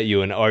never met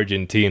you in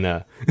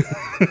Argentina.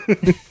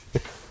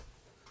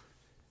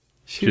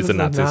 She's a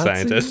Nazi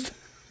scientist.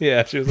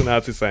 Yeah, she was a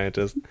Nazi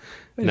scientist.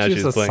 Now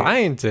She's a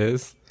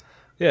scientist.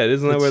 Yeah,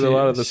 isn't that But where a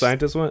lot of she- the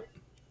scientists went?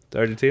 To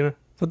Argentina?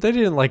 But they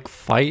didn't like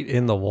fight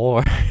in the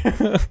war.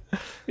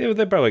 Yeah, but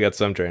they probably got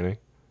some training.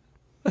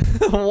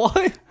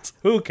 What?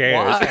 Who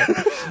cares?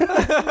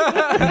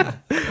 Why?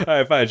 All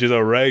right, fine. She's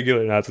a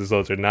regular Nazi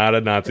soldier, not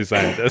a Nazi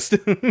scientist.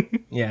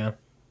 Yeah.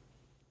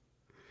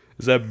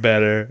 Is that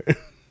better?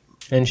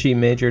 And she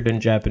majored in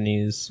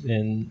Japanese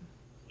in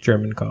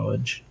German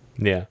college.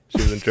 Yeah, she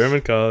was in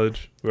German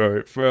college.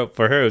 For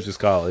her, it was just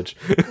college.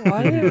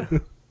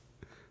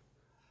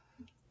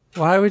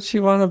 Why would she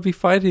want to be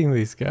fighting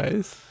these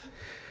guys?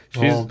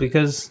 Well,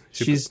 because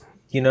she's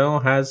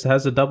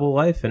has a double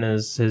life and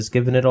has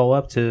given it all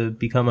up to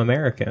become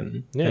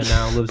American. Yeah. And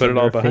now lives Put it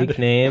under all a behind fake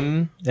her.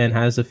 name and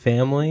has a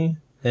family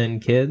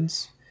and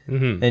kids.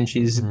 Mm-hmm. And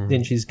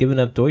she's given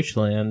up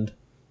Deutschland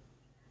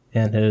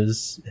and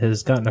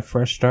has gotten a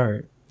fresh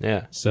start.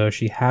 Yeah. So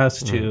she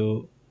has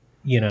to,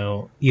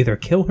 either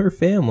kill her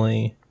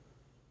family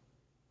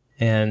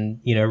and,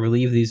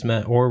 relieve these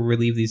men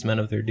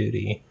of their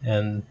duty.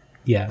 And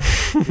yeah.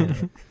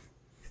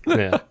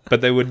 Yeah.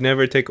 But they would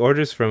never take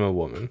orders from a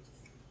woman.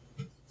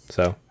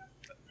 So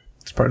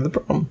It's part of the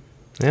problem.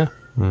 yeah.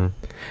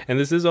 And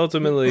this is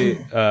ultimately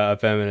a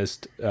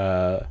feminist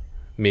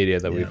media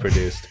that we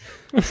produced.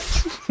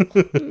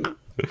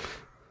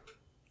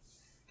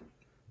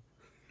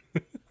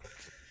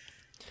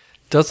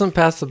 Doesn't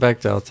pass the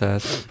Bechdel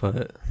test,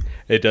 but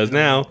It does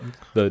now.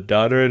 The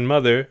daughter and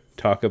mother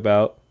talk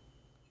about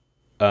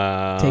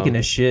Taking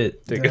a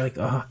shit. take They're a- like,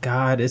 oh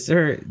God,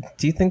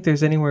 do you think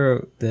there's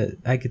anywhere that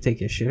I could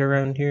take a shit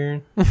around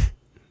here?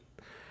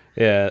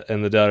 yeah,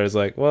 and the daughter's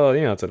like, well,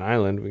 it's an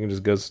island. We can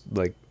just go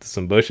to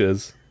some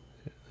bushes.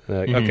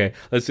 They're like, okay,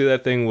 let's do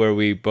that thing where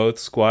we both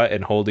squat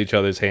and hold each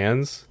other's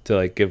hands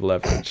to give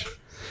leverage.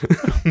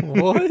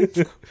 what?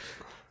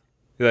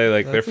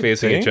 They're That's a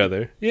facing each thing?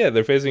 other. Yeah,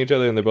 they're facing each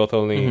other and they're both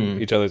holding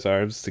each other's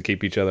arms to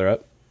keep each other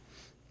up.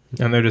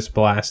 And they're just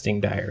blasting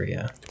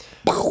diarrhea.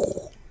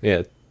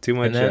 Yeah, too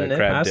much And then it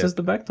crab passes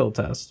dip. the Bechdel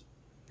test.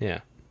 Yeah.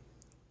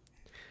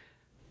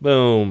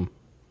 Boom.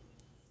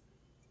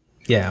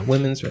 Yeah,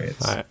 women's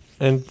rights. All right.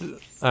 And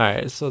all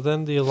right, so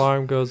then the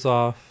alarm goes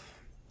off.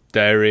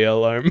 diarrhea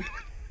alarm.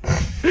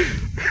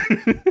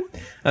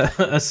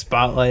 A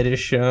spotlight is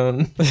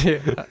shown.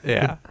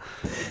 Yeah.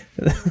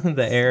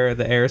 The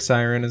air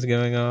siren is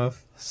going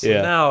off. So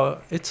Yeah. now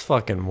it's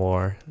fucking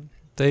war.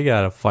 They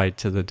gotta fight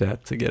to the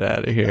death to get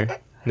out of here.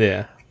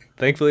 Yeah.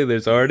 Thankfully,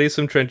 there's already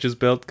some trenches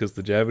built because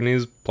the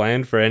Japanese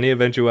planned for any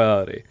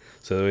eventuality.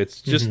 So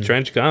it's just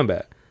trench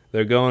combat.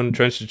 They're going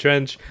trench to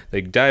trench.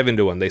 They dive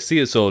into one. They see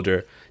a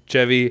soldier.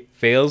 Chevy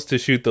fails to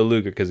shoot the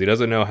Luger because he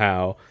doesn't know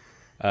how.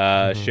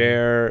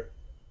 Cher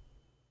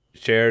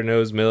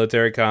knows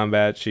military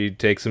combat. She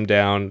takes him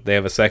down. They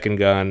have a second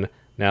gun.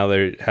 Now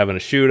they're having a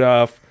shoot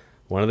off.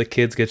 One of the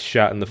kids gets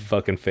shot in the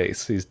fucking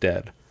face. He's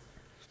dead.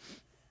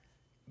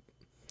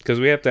 Because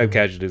we have to have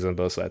casualties on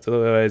both sides.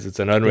 Otherwise, it's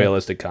an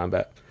unrealistic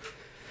combat.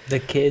 The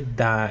kid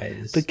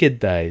dies. The kid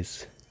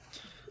dies.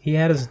 He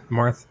had his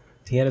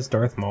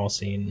Darth Maul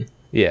scene.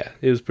 Yeah,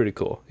 it was pretty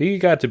cool. He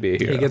got to be a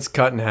hero. He gets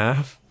cut in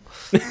half.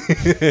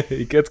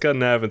 He gets cut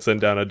in half and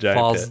sent down a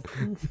giant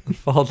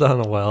Falls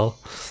down a well.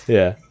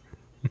 pit.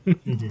 Yeah.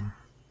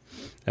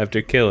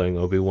 After killing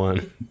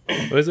Obi-Wan.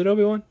 Was it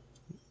Obi-Wan?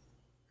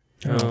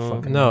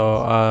 Fucking No,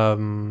 I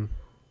saw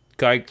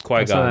that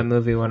Qui-Gon.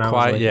 movie when I was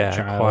like a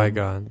child.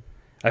 Qui-Gon.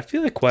 I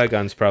feel like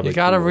Qui-Gon's probably You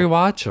gotta cool.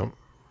 rewatch them.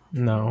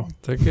 No,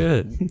 They're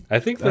good. I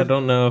think I that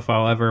don't know if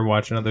I'll ever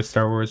watch another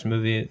Star Wars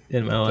movie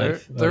in my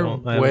life. They're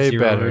I have way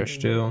zero better. urge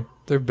to.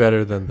 They're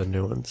better than the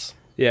new ones.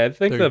 yeah, I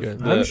think They're the, good.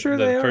 the I'm sure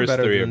the they are first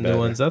better three than are the new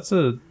ones. That's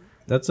a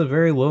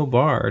very low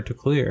bar to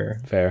clear.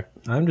 Fair.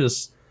 I think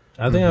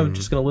I'm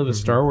just gonna live a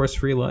Star Wars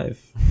free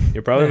life.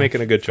 You're probably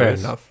making a good Fair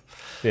choice. enough.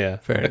 Yeah.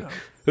 Fair enough.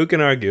 Who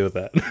can argue with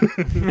that?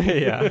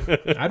 Yeah.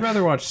 I'd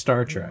rather watch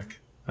Star Trek.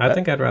 I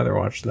think I'd rather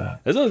watch that.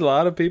 There's a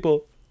lot of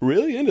people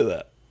really into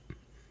that.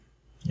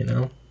 You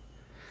know,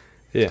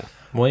 Yeah.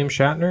 William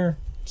Shatner,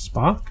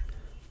 Spock.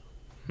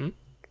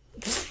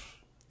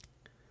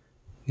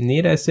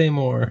 Need I say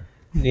more?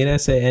 Need I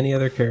say any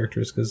other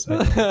characters? Because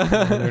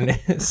their name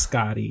is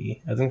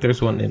Scotty. I think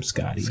there's one named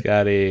Scotty.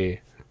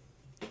 Scotty.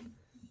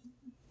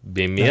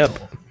 Beam me up.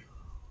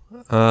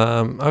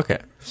 Okay.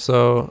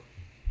 So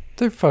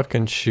they're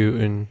fucking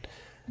shooting,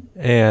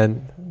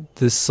 and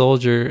this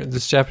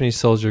Japanese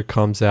soldier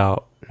comes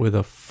out with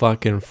a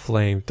fucking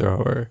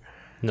flamethrower.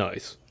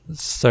 Nice.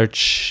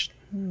 Starts.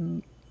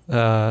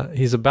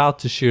 He's about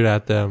to shoot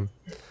at them,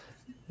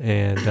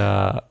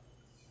 and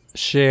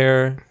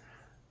Cher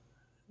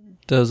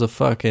does a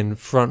fucking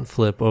front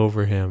flip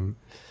over him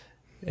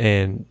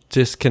and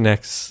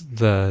disconnects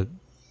the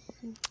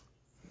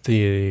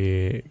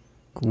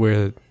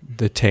where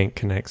the tank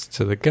connects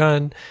to the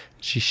gun.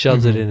 She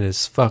shoves it in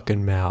his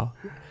fucking mouth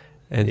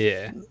and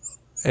Yeah.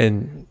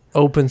 and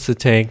opens the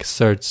tank,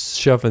 starts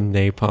shoving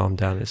napalm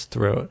down his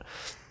throat.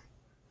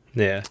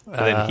 Yeah. And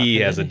then he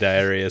has a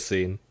diarrhea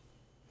scene.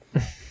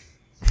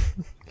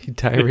 He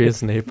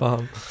diarrhea's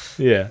napalm.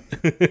 Yeah.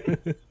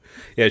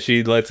 Yeah,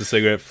 she lights a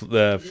cigarette,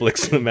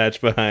 flicks the match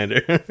behind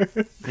her.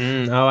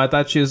 Oh, I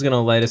thought she was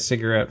gonna light a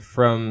cigarette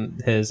from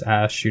his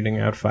ass shooting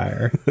out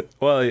fire.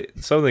 Well,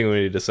 something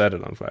we need to set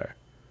it on fire.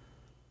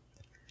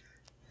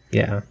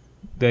 Yeah.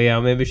 But yeah,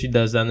 maybe she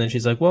does that, and then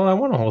she's like, well, I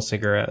want a whole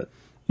cigarette.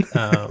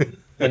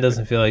 And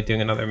doesn't feel like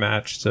doing another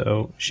match,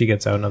 so she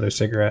gets out another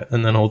cigarette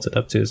and then holds it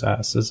up to his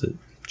ass as it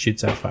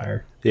shoots out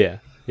fire. Yeah.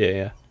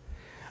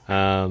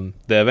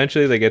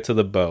 Eventually they get to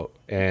the boat,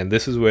 and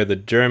this is where the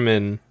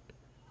German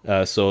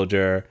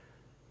soldier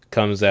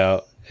comes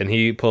out, and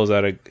he pulls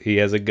out he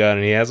has a gun,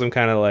 and he has them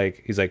kind of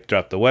like, he's like,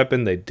 drop the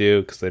weapon. They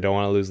do, because they don't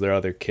want to lose their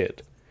other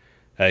kid.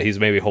 He's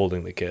maybe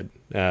holding the kid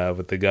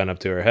with the gun up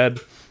to her head.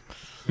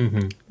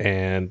 Mm-hmm.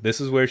 And this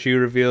is where she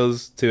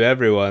reveals to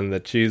everyone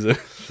that she's a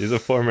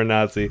former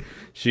Nazi.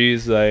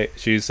 She's like,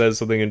 she says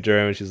something in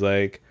German. She's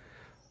like,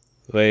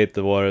 wait,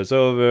 the war is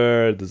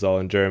over. This is all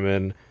in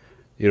German.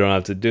 You don't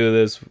have to do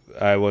this.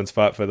 I once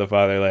fought for the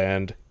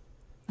fatherland.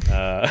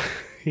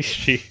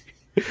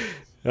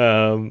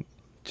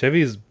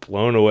 Chevy's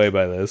blown away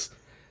by this.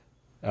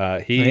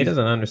 He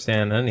doesn't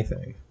understand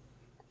anything.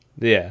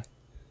 Yeah.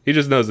 He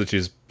just knows that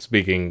she's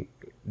speaking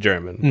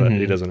German, but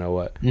he doesn't know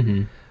what.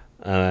 Mm-hmm.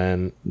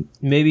 And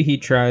maybe he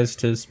tries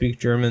to speak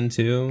German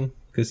too,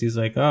 because he's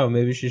like, oh,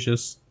 maybe she's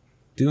just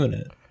doing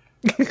it.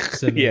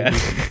 So yeah.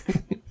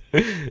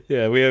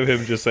 Yeah, we have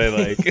him just say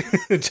like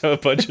a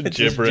bunch of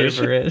gibberish.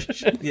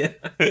 Yeah.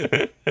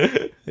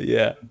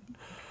 Yeah.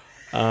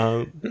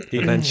 And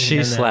then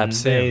she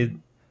slaps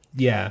him.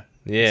 Yeah.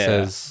 Yeah.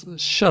 Says,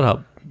 shut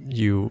up,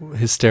 you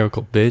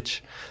hysterical bitch.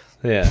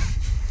 Yeah.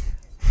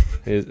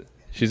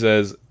 She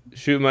says,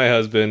 shoot my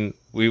husband.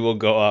 We will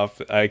go off.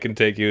 I can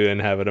take you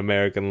and have an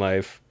American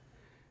life.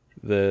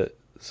 The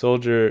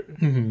soldier,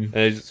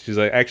 and she's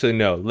like, actually,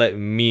 no, let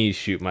me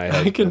shoot my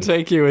husband. I can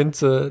take you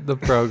into the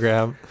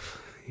program.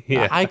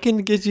 Yeah. I can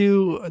get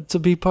you to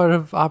be part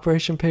of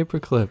Operation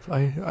Paperclip.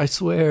 I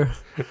swear.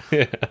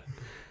 Yeah.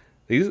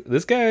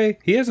 This guy,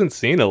 he hasn't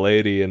seen a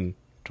lady in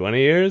 20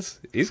 years.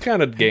 He's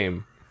kind of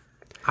game.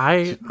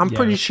 I'm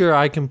pretty sure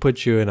I can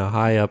put you in a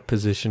high up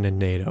position in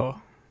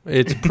NATO.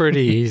 It's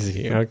pretty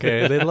easy,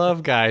 okay? They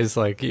love guys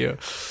like you.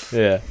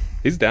 Yeah.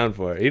 He's down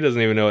for it. He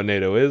doesn't even know what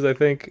NATO is, I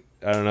think.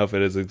 I don't know if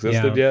it has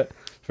existed yet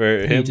for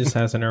him. He just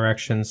has an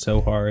erection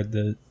so hard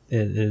that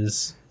it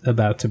is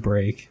about to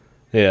break.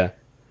 Yeah.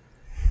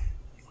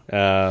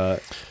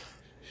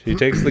 She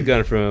takes the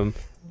gun from him,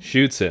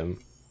 shoots him.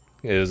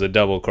 It is a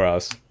double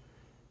cross.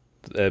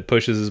 It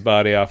pushes his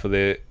body off of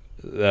the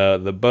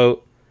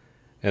boat,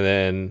 and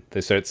then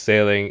they start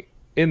sailing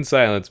in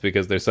silence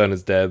because their son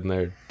is dead and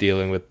they're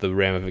dealing with the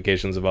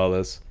ramifications of all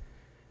this.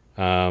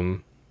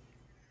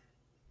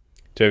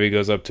 Chevy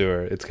goes up to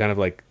her. It's kind of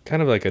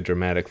like a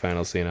dramatic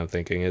final scene. I'm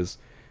thinking is,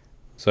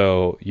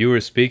 so you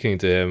were speaking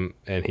to him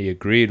and he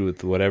agreed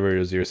with whatever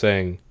it is you're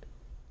saying.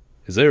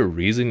 Is there a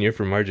reason you're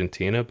from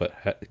Argentina but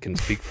can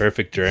speak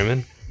perfect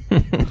German?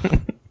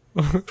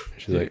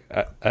 She's like,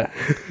 I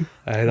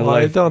had a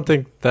life. I don't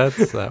think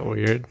that's that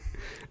weird.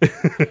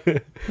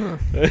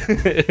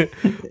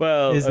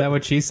 Well, Is that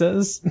what she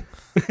says?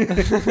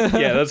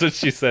 yeah, that's what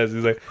she says.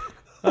 He's like,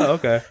 oh,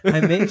 okay.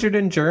 I majored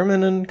in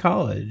German in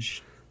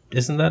college.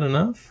 Isn't that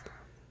enough?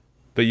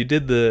 But you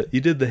did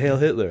the Hail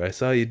Hitler. I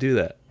saw you do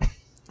that.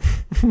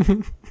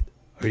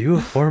 Are you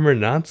a former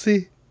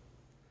Nazi?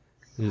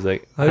 He's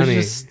like,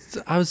 honey.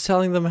 I was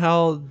telling them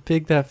how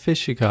big that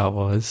fish you caught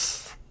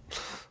was.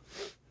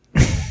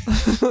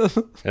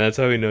 And that's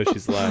how we know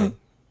she's lying.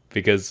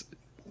 Because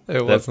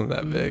It wasn't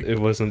that big. it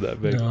wasn't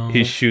that big. No.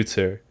 He shoots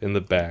her in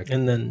the back.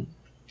 And then,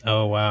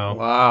 oh wow,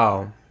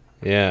 Wow.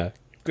 Yeah.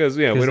 Because,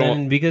 we don't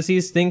want... because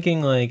he's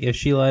thinking like if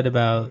she lied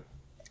about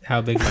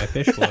how big my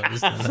fish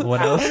was, then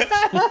what else?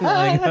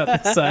 Lying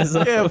about the size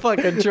of Yeah,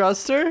 fucking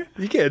trust her.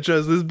 You can't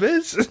trust this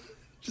bitch.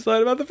 Just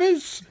lied about the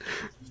fish.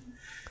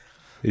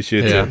 He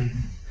shoots her.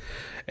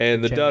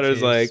 And the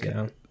daughter's like...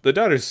 Yeah. The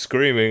daughter's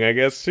screaming, I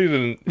guess. She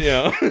didn't,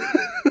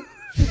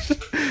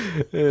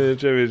 And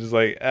Jimmy's just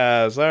like,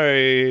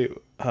 sorry.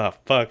 Oh,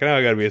 fuck. Now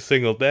I gotta be a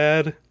single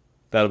dad.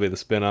 That'll be the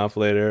spin-off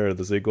later, or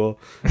the sequel.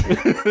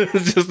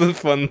 It's just a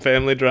fun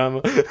family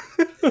drama.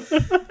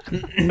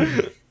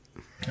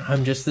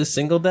 I'm just this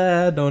single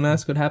dad. Don't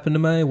ask what happened to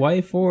my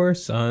wife or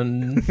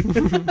son.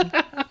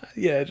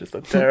 Yeah, just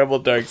a terrible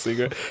dark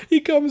secret. He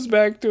comes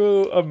back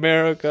to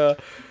America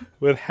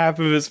with half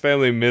of his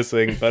family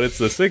missing, but it's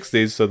the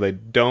 60s, so they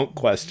don't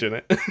question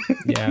it.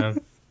 Yeah,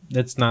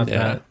 it's not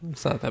that.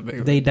 It's not that big.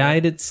 Of They a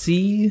died at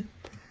sea.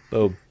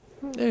 Oh,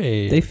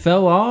 Hey. They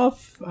fell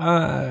off.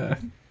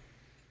 And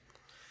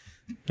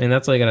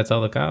that's all you gotta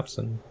tell the cops.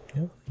 And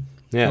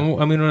yeah. I mean,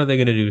 what are they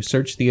gonna do?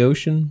 Search the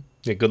ocean,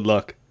 Yeah, good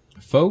luck.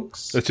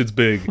 folks? That shit's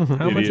big.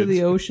 How much of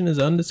the ocean is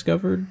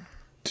undiscovered?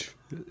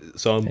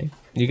 So Hey,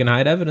 you can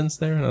hide evidence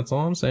there. That's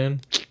all I'm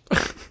saying.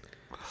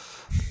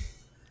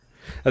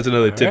 that's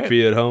another tip right. for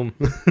you at home.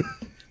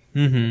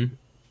 Mm-hmm.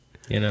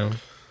 You know.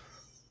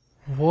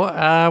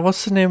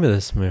 What's the name of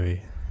this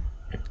movie?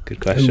 Good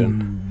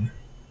question.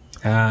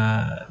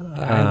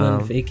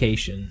 Island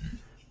Vacation.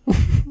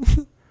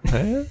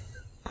 How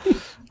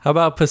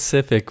about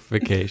Pacific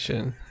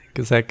Vacation?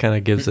 Because that kind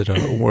of gives it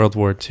a World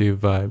War II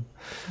vibe.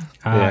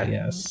 Yeah.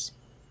 Yes.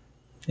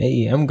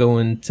 Hey, I'm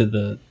going to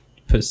the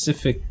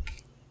Pacific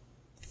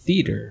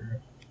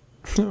Theater.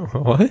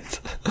 What?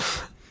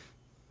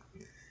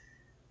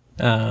 Is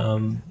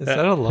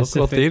that a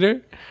local Pacific-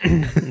 theater?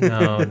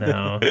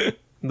 No.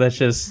 That's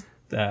just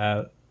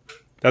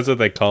That's what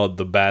they called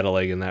the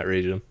battling in that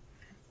region.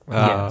 Oh,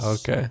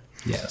 Yes. okay.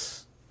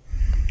 yes.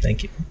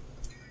 Thank you.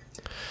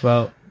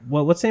 Well,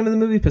 what's the name of the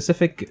movie?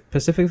 Pacific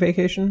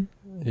Vacation?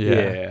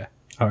 Yeah.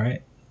 All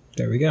right.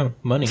 There we go.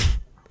 Money.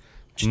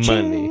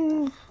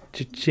 Money.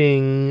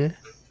 Cha-ching.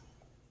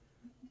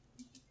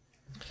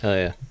 Hell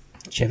yeah.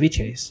 Chevy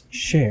Chase,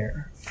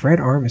 Cher, Fred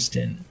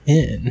Armisen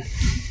in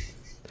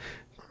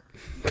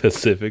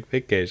Pacific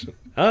Vacation.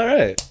 All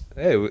right.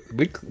 Hey,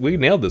 we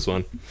nailed this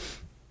one.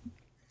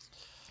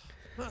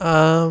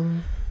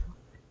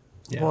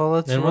 Yeah. Well,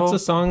 let's and roll. what's the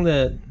song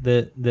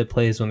that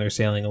plays when they're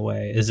sailing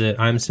away? Is it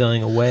 "I'm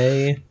Sailing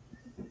Away"?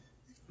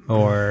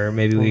 Or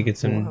maybe we get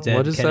some What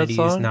dead is that Kennedys,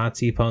 song?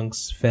 Nazi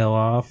punks fail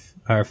off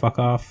or fuck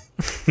off.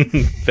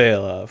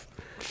 Fail off.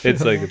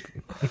 It's like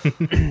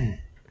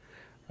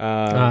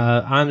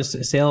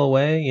Sail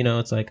away. You know,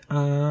 it's like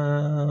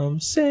I'm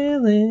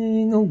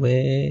sailing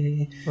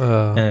away,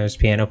 and there's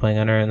piano playing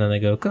under, and then they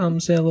go, "Come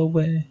sail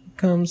away,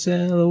 come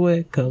sail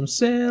away, come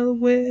sail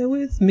away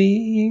with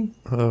me."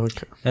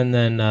 Okay. And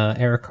then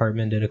Eric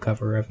Cartman did a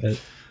cover of it.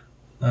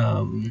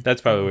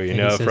 that's probably where you And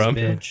know he it says, from.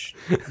 Bitch.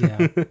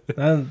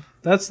 Yeah,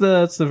 that's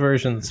the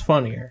version that's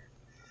funnier.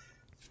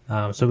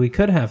 So we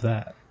could have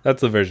that.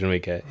 That's the version we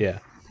get. Yeah.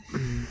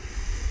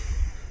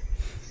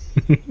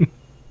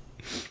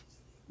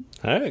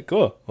 All right,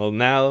 cool. Well,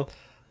 now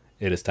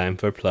it is time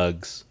for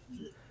plugs.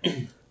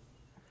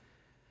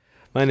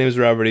 My name is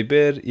Robert E.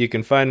 Bid. You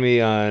can find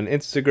me on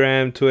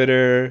Instagram,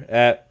 Twitter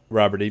at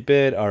Robert E.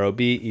 Bid,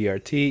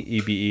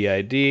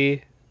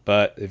 RobertEbeid.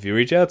 But if you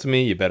reach out to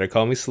me, you better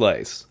call me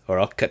Slice, or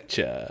I'll cut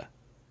ya.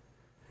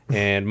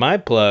 And my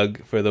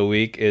plug for the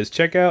week is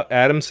check out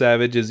Adam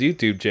Savage's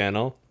YouTube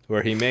channel,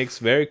 where he makes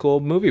very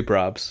cool movie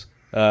props,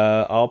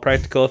 all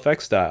practical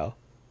effects style,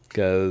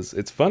 because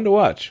it's fun to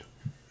watch.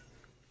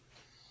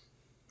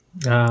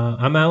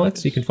 I'm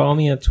Alex. You can follow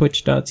me at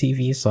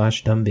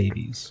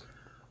twitch.tv/dumbbabies.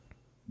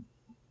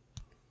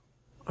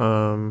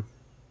 Well,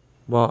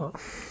 all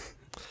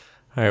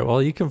right.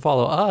 Well, you can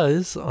follow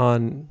us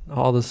on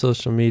all the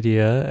social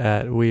media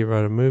at We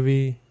Wrote a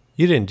Movie.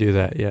 You didn't do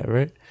that yet,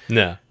 right?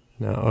 No,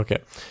 No. Okay.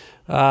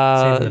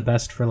 Saving the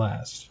best for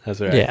last.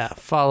 that's right. Yeah.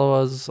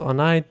 Follow us on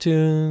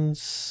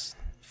iTunes.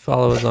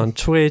 Follow us on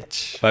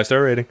Twitch.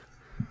 5-star rating.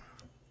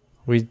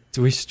 We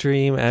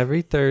stream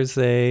every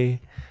Thursday,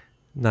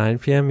 9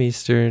 p.m.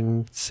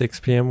 Eastern, 6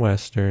 p.m.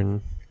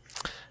 Western.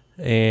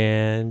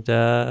 And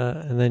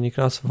then you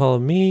can also follow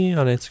me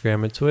on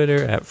Instagram and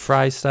Twitter at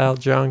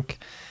FryStyleJunk.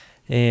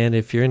 And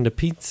if you're into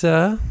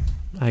pizza,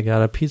 I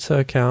got a pizza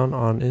account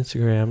on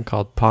Instagram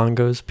called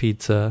Pongo's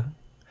Pizza.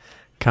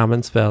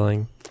 Common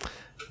spelling.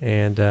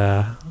 And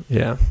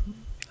yeah.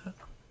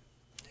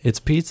 It's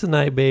pizza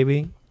night,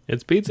 baby.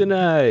 It's pizza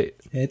night.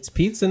 It's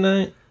pizza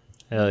night.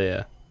 Hell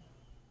yeah.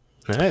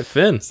 All right,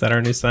 Finn. Is that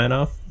our new sign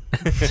off?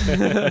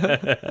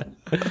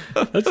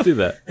 Let's do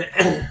that.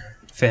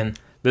 Finn.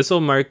 This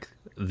will mark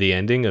the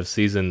ending of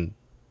season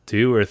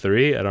 2 or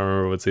 3. I don't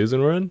remember what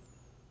season we're in.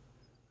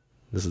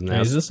 This is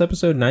now. Is this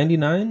episode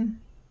 99?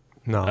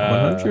 No.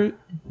 100?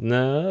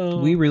 No.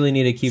 We really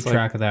need to keep It's like-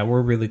 track of that.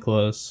 We're really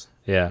close.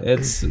 Yeah.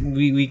 It's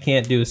we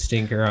can't do a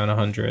stinker on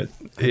 100.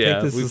 I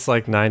think this we- is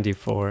like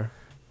 94.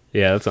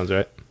 Yeah, that sounds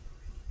right.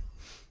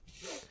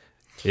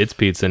 It's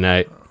pizza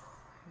night.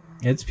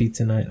 It's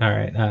pizza night. All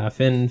right.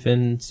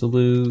 Finn,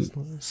 salute.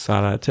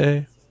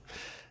 Sarate.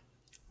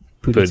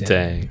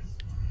 Putang.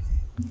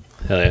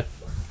 Hell yeah.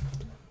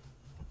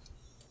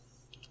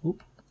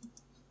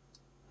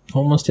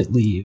 Almost hit leave.